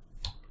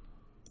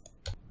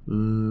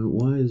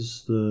 Why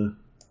is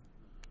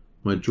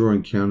my draw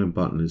encounter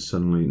button is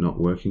suddenly not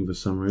working for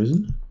some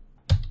reason?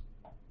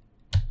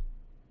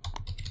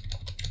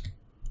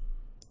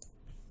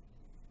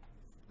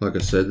 Like I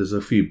said, there's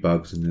a few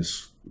bugs in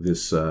this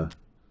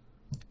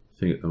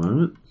thing at the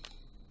moment.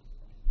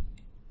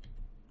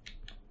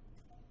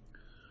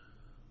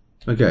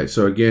 Okay,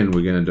 so again,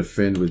 we're going to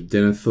defend with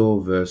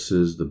Denethor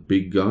versus the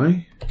big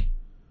guy.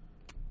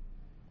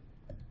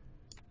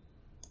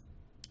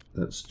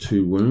 That's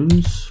 2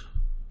 wounds.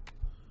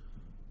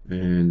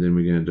 And then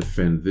we're going to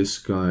defend this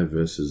guy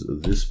versus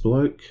this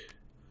bloke.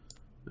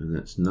 And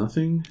that's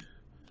nothing.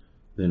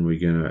 Then we're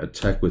going to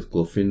attack with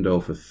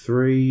Glorfindel for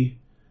 3.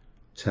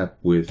 Tap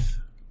with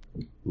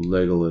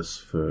Legolas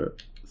for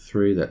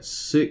 3. That's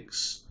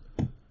 6.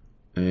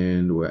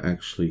 And we're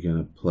actually going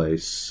to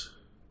place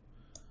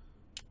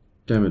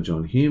damage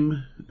on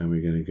him. And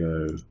we're going to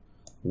go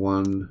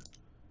 1,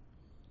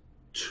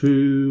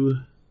 2...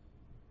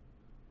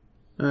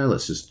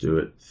 let's just do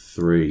it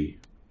 3.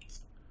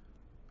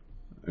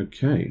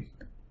 Okay,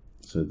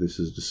 so this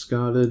is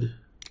discarded.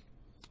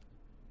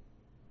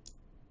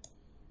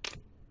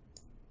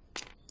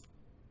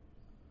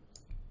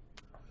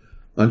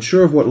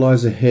 Unsure of what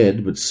lies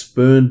ahead, but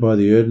spurred by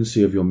the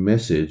urgency of your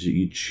message,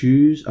 you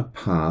choose a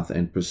path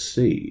and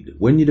proceed.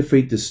 When you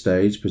defeat this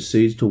stage,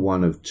 proceed to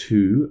one of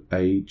 2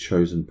 A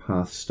chosen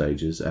path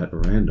stages at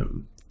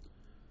random.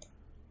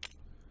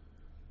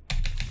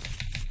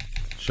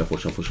 Shuffle,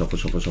 shuffle, shuffle,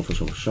 shuffle, shuffle,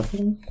 shuffle,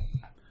 shuffle.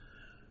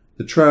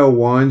 The trail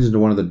winds into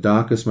one of the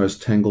darkest,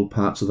 most tangled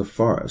parts of the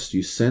forest.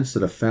 You sense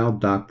that a foul,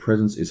 dark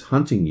presence is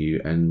hunting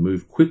you and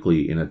move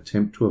quickly in an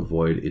attempt to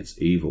avoid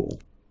its evil.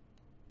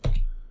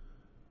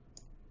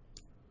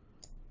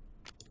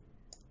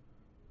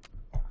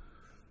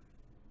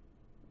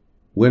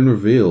 When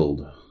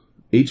revealed,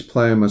 each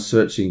player must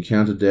search the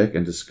encounter deck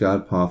and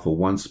discard pile for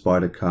 1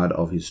 spider card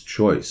of his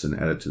choice and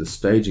add it to the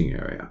staging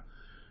area.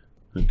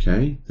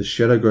 Okay, the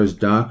shadow grows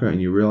darker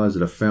and you realize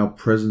that a foul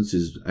presence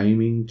is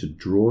aiming to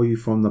draw you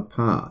from the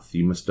path.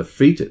 You must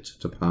defeat it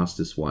to pass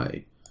this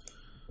way.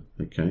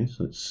 Okay,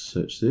 so let's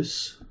search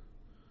this.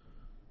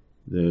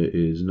 There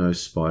is no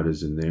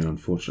spiders in there,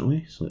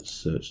 unfortunately, so let's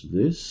search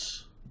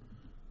this.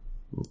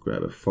 We'll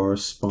grab a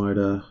forest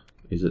spider.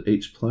 Is it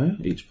each player?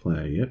 Each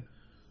player, yep.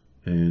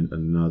 And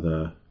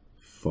another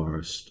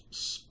forest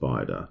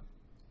spider.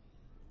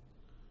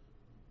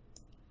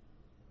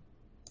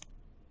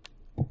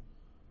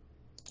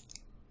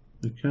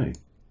 Okay.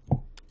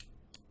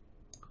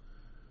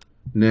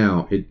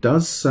 Now, it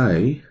does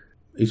say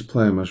each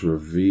player must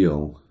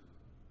reveal.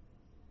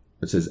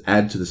 It says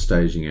add to the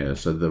staging area,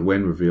 so the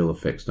when reveal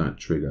effects don't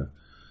trigger.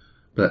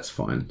 But that's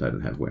fine, they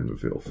don't have when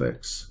reveal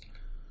effects.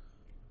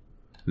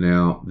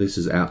 Now, this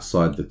is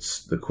outside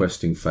the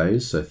questing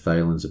phase, so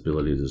Thalen's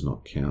ability does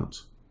not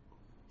count.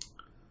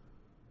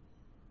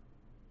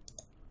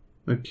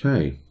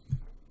 Okay.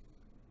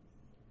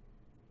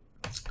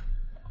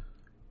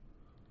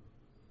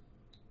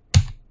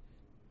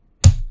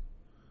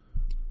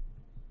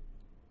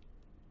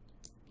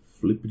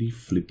 Flippity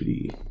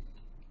flippity.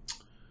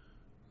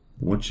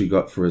 What you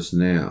got for us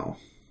now?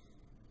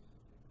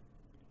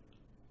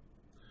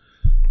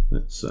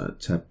 Let's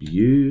tap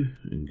U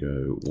and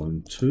go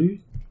 1, 2.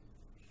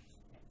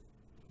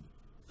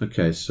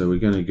 Okay, so we're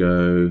going to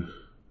go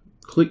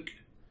click,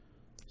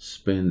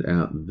 spend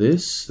out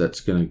this. That's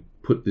going to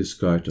put this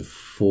guy to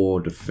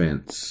 4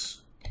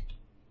 defense.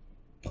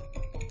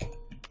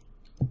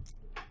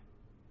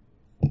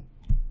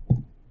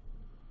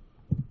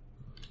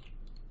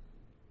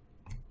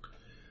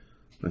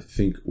 I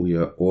think we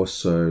are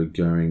also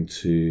going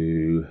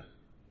to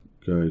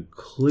go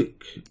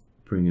click,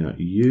 bring out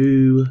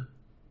U.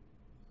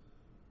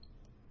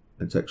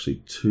 That's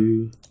actually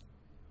 2.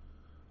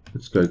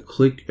 Let's go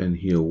click and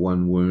heal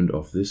 1 wound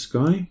off this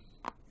guy.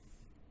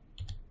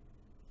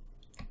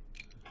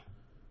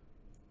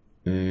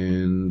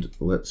 And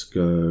let's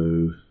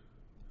go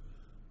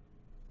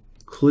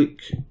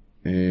click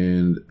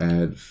and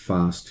add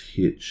fast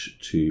hitch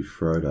to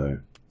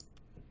Frodo.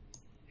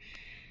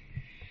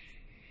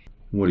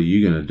 What are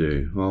you going to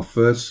do? Well,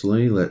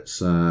 firstly,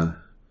 let's scry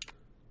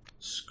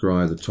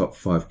the top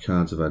 5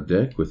 cards of our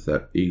deck with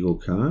that eagle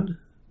card.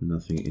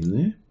 Nothing in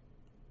there.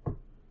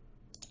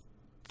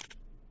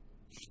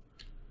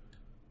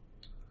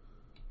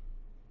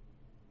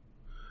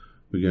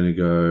 We're going to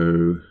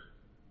go...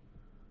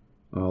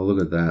 Oh, look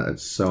at that.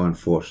 It's so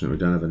unfortunate. We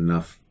don't have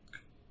enough...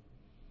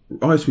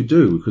 Oh, yes, we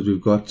do, because we've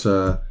got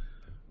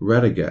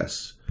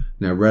Radagast.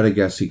 Now,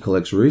 Radagast, he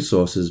collects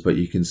resources, but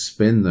you can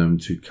spend them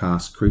to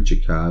cast creature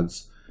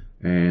cards,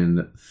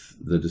 and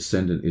the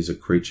Descendant is a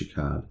creature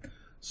card.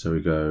 So we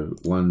go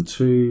 1,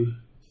 2,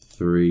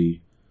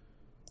 3,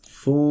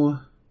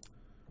 4.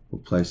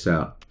 We'll place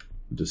out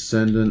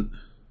Descendant,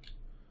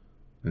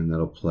 and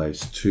that'll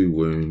place 2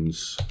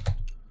 wounds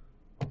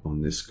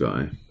on this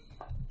guy.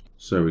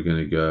 So we're going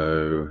to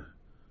go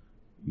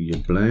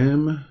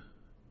Yablam,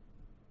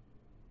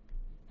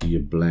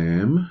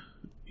 Yablam,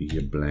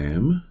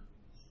 Yablam,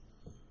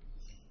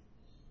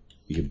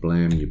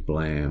 Yablam,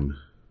 Yablam.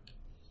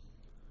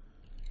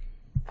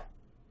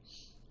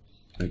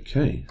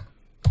 Okay.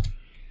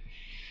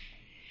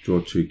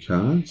 Draw 2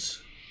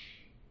 cards.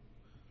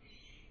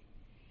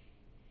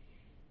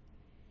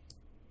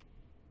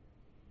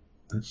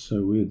 That's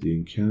so weird. The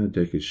encounter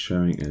deck is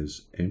showing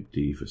as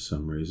empty for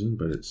some reason,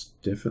 but it's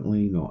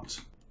definitely not.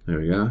 There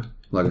we go.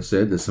 Like I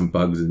said, there's some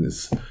bugs in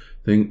this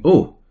thing.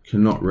 Oh,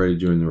 cannot ready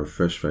during the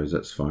refresh phase.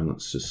 That's fine.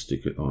 Let's just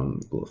stick it on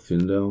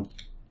Glorfindel.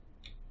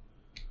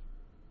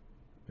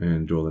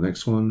 And draw the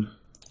next one.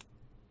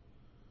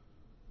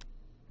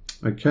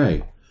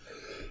 Okay.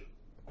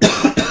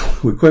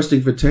 We're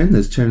questing for 10.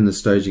 There's 10 in the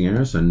staging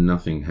area, so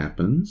nothing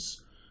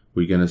happens.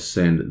 We're going to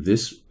send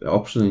this,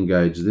 optionally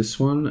engage this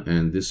one,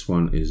 and this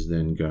one is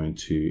then going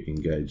to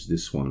engage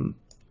this one.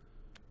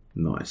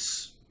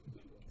 Nice.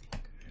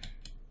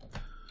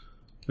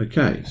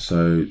 Okay,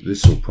 so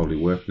this will probably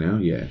work now.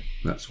 Yeah,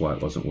 that's why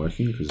it wasn't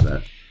working, because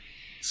that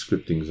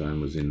scripting zone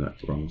was in that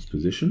wrong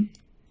position.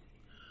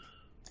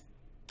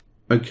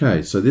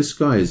 Okay, so this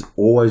guy is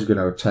always going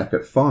to attack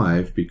at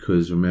 5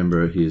 because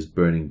remember his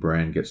Burning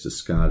Brand gets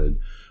discarded.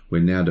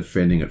 We're now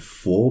defending at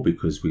 4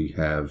 because we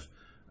have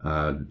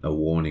a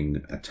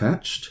warning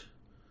attached.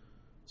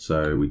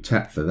 So we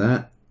tap for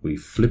that. We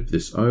flip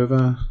this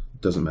over.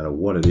 Doesn't matter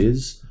what it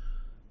is.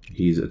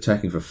 He's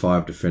attacking for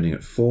 5, defending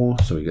at 4,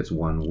 so he gets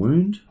 1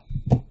 wound.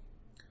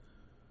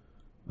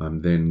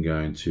 I'm then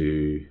going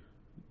to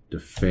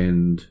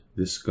defend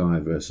this guy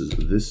versus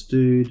this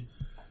dude.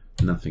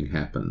 Nothing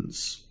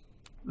happens.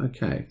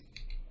 Okay.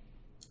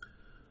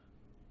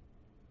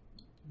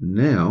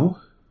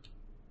 Now,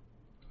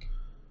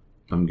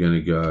 I'm going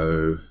to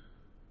go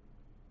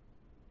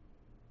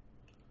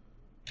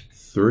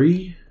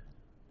 3,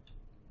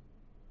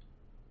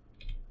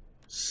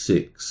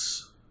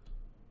 6,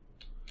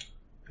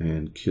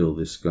 and kill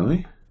this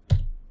guy.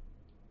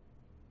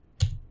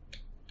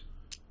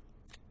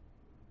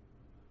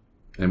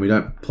 And we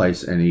don't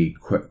place any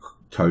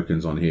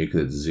tokens on here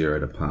because it's 0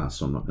 to pass,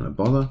 so I'm not going to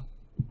bother.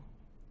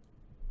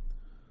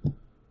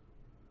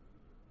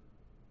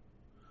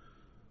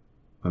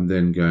 I'm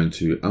then going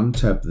to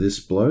untap this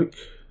bloke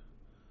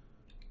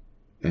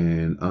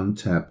and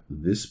untap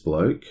this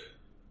bloke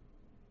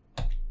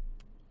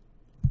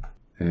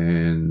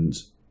and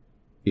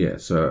Yeah,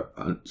 so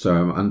I'm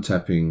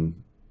untapping.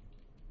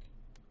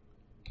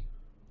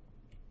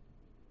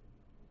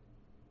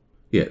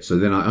 Yeah, so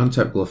then I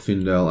untap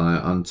Glorfindel and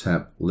I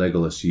untap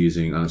Legolas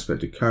using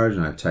Unexpected Courage,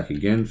 and I attack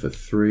again for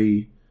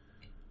 3,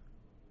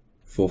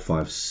 4,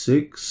 5,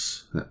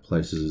 6. That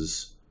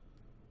places.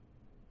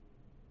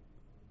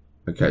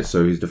 Okay,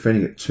 so he's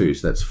defending at 2,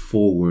 so that's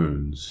 4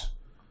 wounds.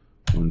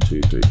 1,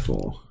 2, 3,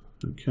 4.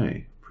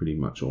 Okay, pretty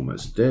much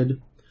almost dead.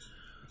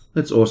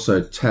 Let's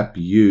also tap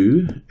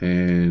you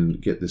and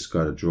get this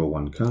guy to draw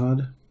 1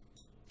 card.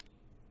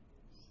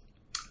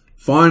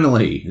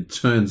 Finally, it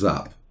turns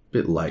up.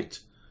 Bit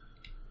late.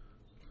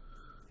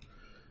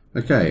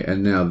 Okay,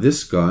 and now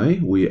this guy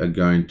we are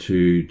going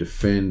to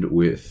defend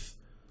with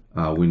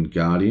Wind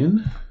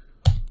Guardian.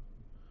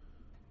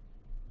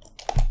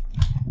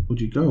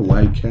 Would you go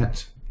away,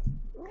 cat?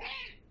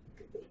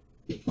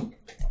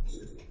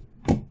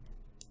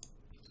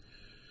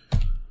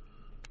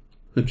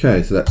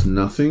 Okay, so that's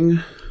nothing.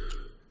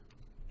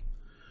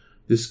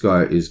 This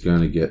guy is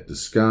going to get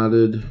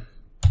discarded,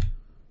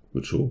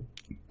 which will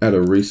add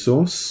a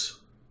resource.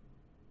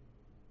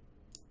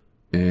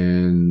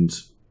 And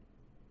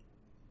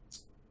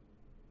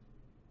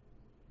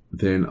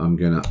then I'm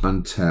going to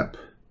untap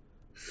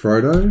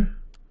Frodo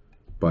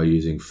by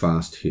using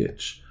Fast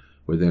Hitch.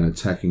 We're then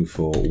attacking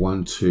for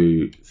 1,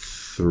 2,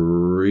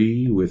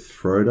 3 with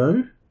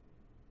Frodo.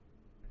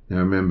 Now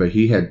remember,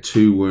 he had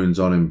 2 wounds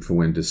on him for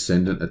when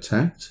Descendant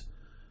attacked.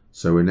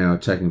 So we're now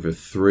attacking for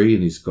 3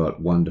 and he's got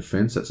 1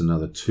 defense. That's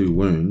another 2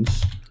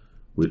 wounds,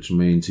 which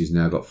means he's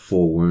now got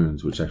 4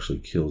 wounds, which actually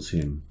kills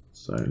him.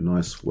 So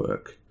nice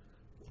work.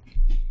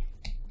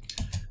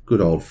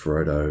 Good old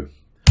Frodo.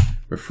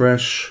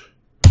 Refresh.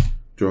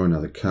 Draw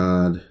another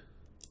card.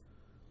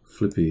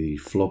 Flippy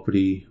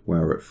floppity.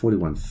 Wow, we're at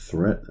 41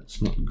 threat.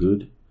 That's not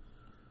good.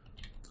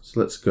 So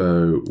let's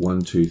go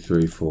 1, 2,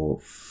 3, 4.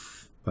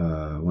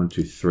 1,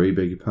 2, 3,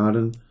 beg your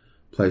pardon.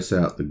 Place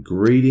out the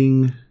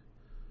greeting.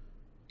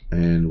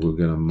 And we're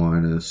going to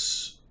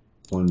minus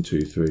 1,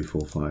 2, 3,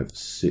 4, 5,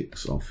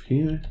 6 off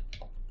here.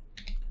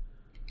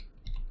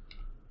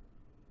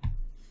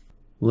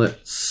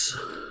 Let's...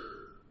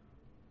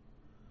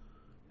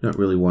 Don't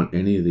really want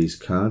any of these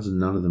cards, and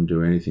none of them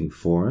do anything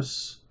for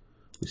us.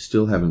 We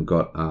still haven't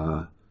got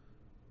our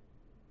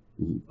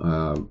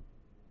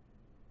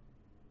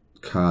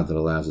card that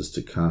allows us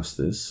to cast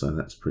this, so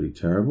that's pretty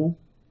terrible.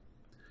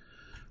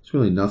 There's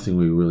really nothing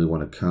we really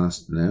want to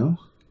cast now.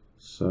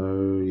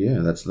 So yeah,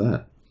 that's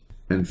that.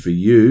 And for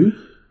you,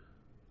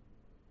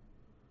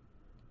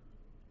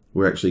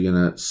 we're actually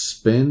going to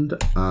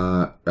spend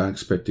our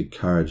Unexpected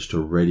Courage to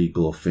ready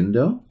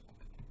Glorfindel.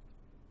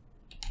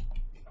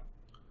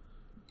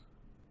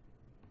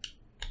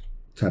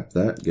 Tap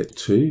that, get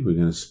 2. We're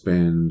going to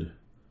spend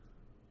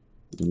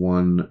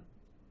 1,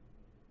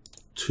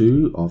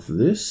 2 off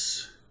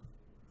this.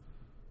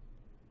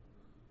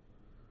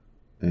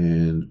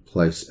 And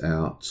place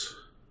out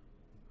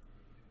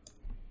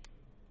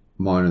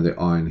Mine of the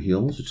Iron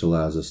Hills, which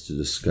allows us to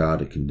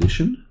discard a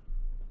condition.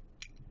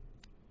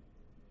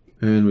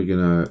 And we're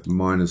going to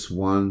minus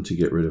 1 to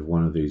get rid of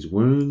 1 of these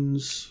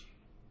wounds.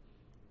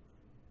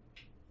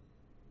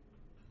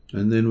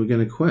 And then we're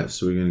going to quest.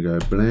 So we're going to go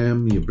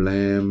blam, you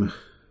blam.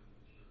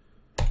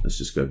 Let's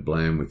just go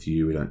blam with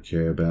you, we don't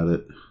care about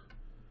it.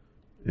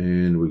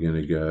 And we're going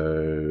to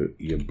go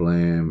you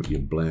blam, you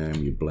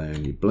blam, you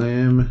blam, you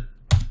blam.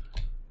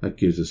 That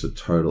gives us a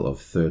total of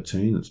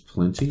 13. That's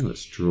plenty.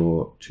 Let's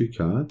draw 2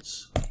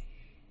 cards.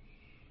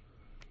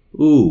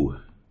 Ooh.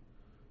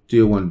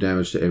 Deal 1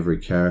 damage to every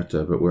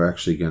character, but we're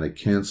actually going to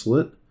cancel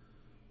it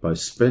by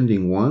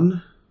spending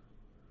 1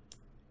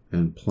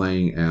 and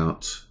playing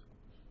out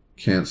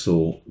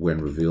cancel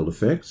when revealed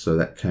effect. So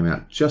that came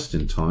out just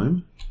in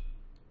time.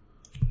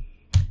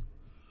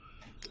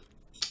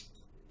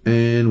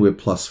 And we're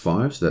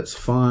 +5, so that's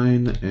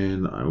fine.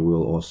 And I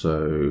will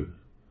also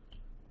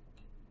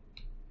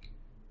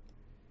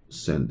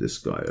send this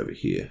guy over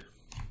here.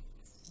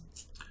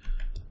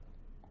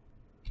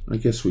 I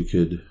guess we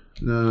could...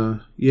 No,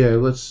 yeah,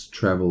 let's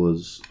travel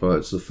as... Oh,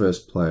 it's the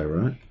first player,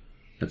 right?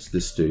 That's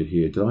this dude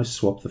here. Did I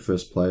swap the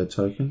first player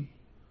token?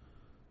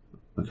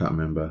 I can't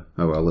remember.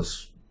 Oh well,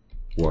 let's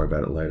worry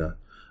about it later.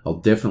 I'll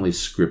definitely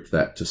script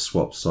that to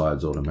swap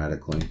sides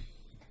automatically.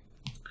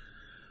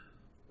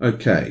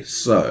 Okay,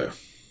 so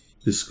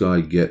this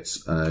guy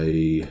gets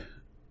a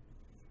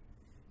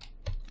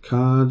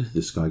card.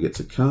 This guy gets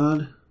a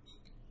card.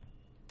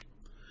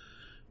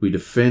 We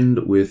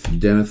defend with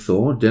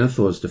Denethor.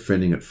 Denethor is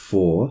defending at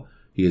 4.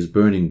 He is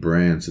Burning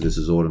Brand, so this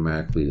is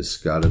automatically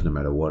discarded no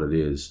matter what it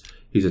is.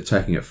 He's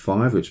attacking at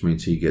 5, which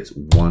means he gets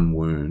 1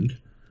 wound,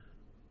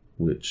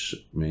 which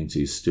means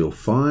he's still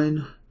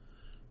fine.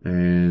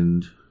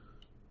 And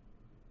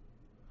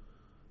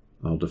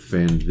I'll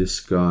defend this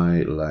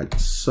guy like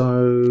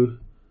so.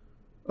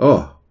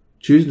 Oh,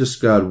 choose and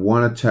discard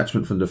 1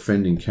 attachment from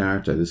defending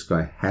character. This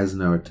guy has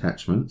no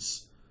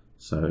attachments,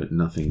 so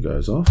nothing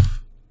goes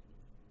off.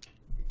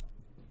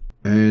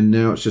 And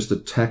now it's just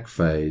attack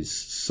phase.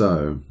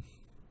 So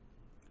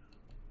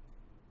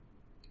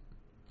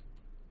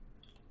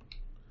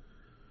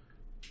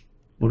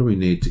What do we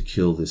need to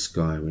kill this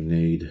guy? We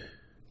need...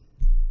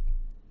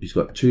 He's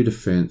got 2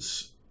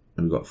 defense,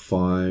 and we've got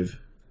 5.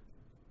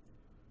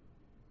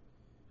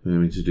 We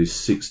need to do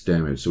 6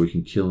 damage, so we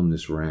can kill him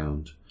this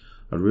round.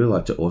 I'd really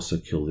like to also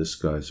kill this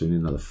guy, so we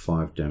need another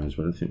 5 damage,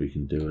 but I don't think we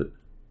can do it.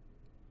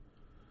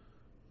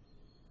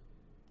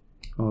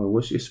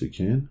 Oh, yes we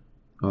can.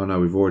 Oh no,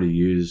 we've already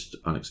used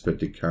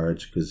Unexpected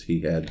Courage because he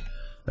had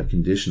a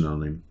condition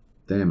on him.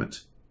 Damn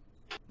it.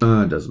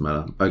 It doesn't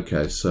matter.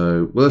 Okay,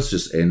 so well, let's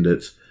just end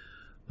it.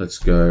 Let's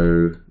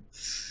go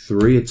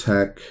 3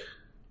 attack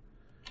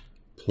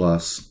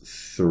plus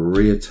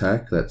 3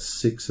 attack. That's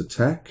 6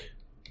 attack.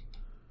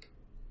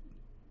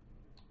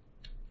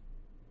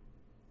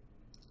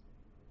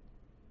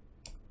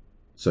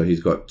 So he's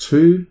got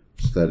 2.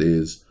 So that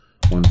is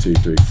 1, 2,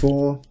 3,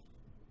 4.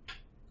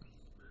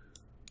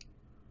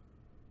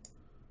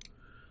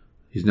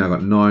 He's now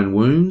got 9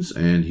 wounds,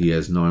 and he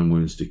has 9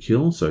 wounds to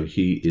kill, so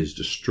he is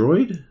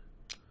destroyed.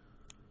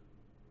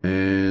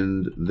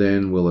 And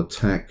then we'll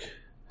attack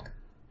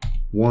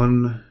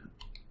 1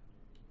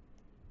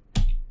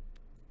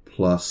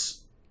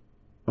 plus...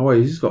 Oh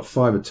wait, he's got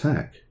 5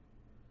 attack.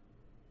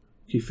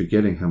 I keep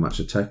forgetting how much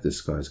attack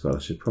this guy's got. I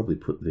should probably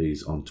put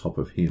these on top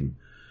of him.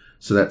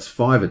 So that's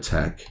 5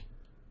 attack,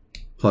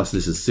 plus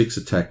this is 6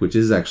 attack, which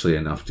is actually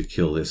enough to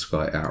kill this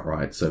guy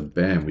outright. So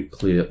bam, we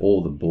clear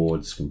all the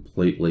boards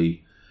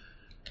completely.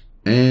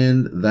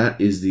 And that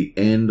is the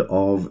end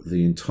of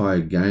the entire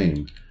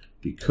game,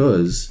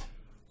 because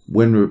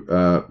when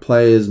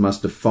players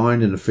must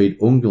define and defeat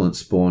Ungulant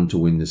spawn to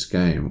win this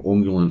game.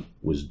 Ungulant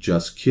was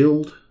just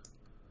killed.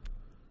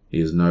 He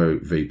has no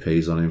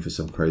VPs on him for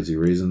some crazy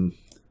reason.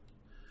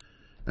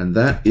 And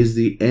that is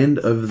the end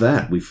of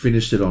that. We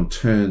finished it on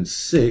turn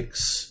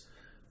 6,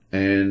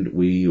 and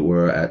we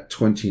were at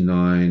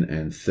 29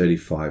 and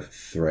 35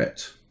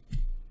 threat.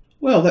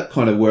 Well, that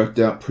kind of worked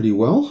out pretty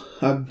well.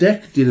 Our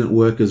deck didn't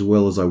work as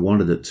well as I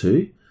wanted it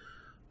to.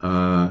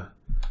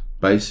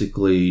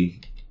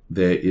 Basically,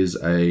 there is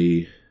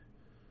a...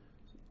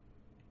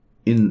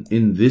 In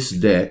this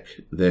deck,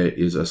 there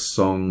is a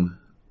Song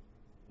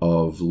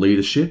of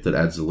Leadership that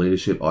adds a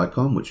leadership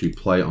icon, which we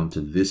play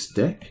onto this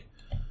deck.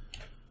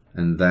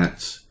 And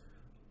that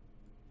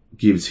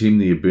gives him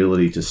the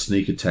ability to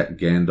sneak attack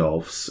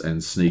Gandalfs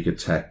and sneak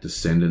attack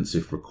Descendants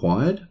if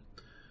required,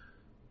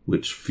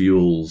 which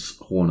fuels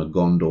Horn of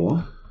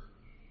Gondor.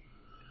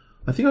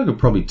 I think I could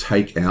probably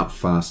take out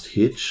Fast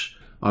Hitch.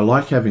 I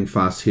like having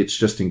Fast Hitch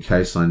just in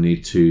case I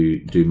need to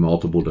do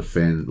multiple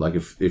defend. Like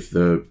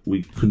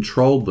we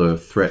controlled the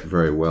threat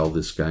very well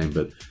this game,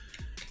 but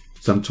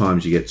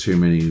sometimes you get too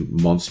many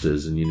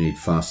monsters and you need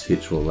Fast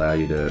Hitch will allow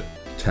you to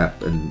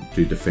tap and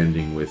do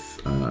defending with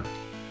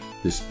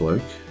this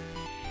bloke.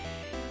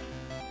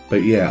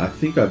 But yeah, I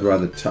think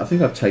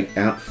I'd take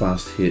out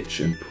Fast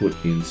Hitch and put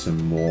in some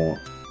more,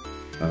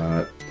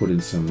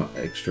 some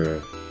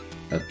extra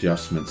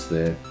adjustments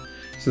there.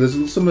 So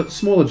there's some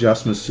small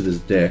adjustments to this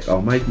deck.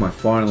 I'll make my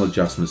final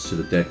adjustments to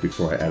the deck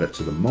before I add it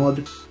to the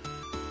mod.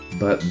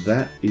 But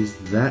that is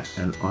that,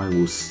 and I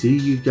will see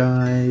you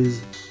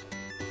guys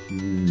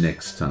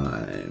next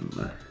time.